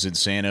was in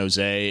San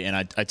Jose, and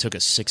I took a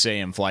 6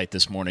 a.m. flight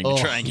this morning to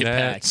try and get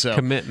back. That's So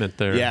commitment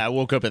there. Yeah, I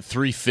woke up at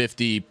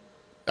 3:50,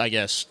 I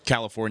guess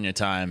California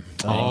time,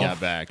 and got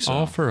back. So.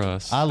 All for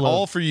us.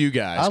 All for you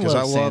guys because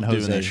I love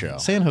doing this show.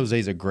 San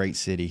Jose's a great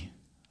city.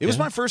 It was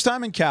my first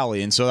time in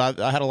Cali, and so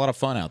I had a lot of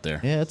fun out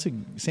there. Yeah,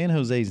 San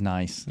Jose's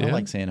nice. I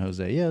like San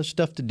Jose. Yeah, there's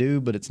stuff to do,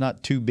 but it's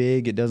not too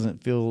big. It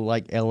doesn't feel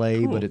like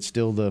L.A., but it's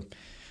still I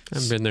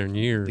haven't been there in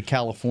years. The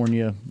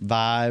California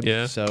vibe.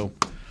 Yeah. So,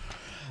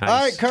 Nice. all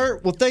right,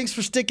 Kurt. Well, thanks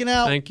for sticking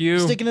out. Thank you.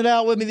 Sticking it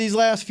out with me these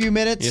last few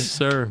minutes. Yes,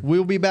 sir.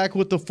 We'll be back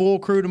with the full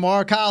crew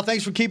tomorrow. Kyle,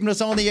 thanks for keeping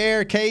us on the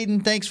air.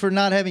 Caden, thanks for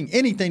not having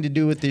anything to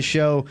do with this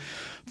show.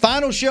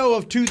 Final show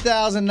of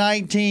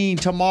 2019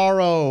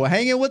 tomorrow.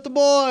 Hanging with the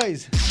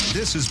boys.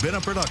 This has been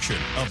a production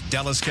of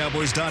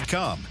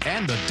DallasCowboys.com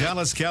and the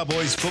Dallas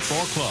Cowboys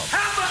Football Club.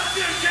 How about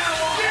this,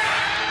 Cowboys? Yeah!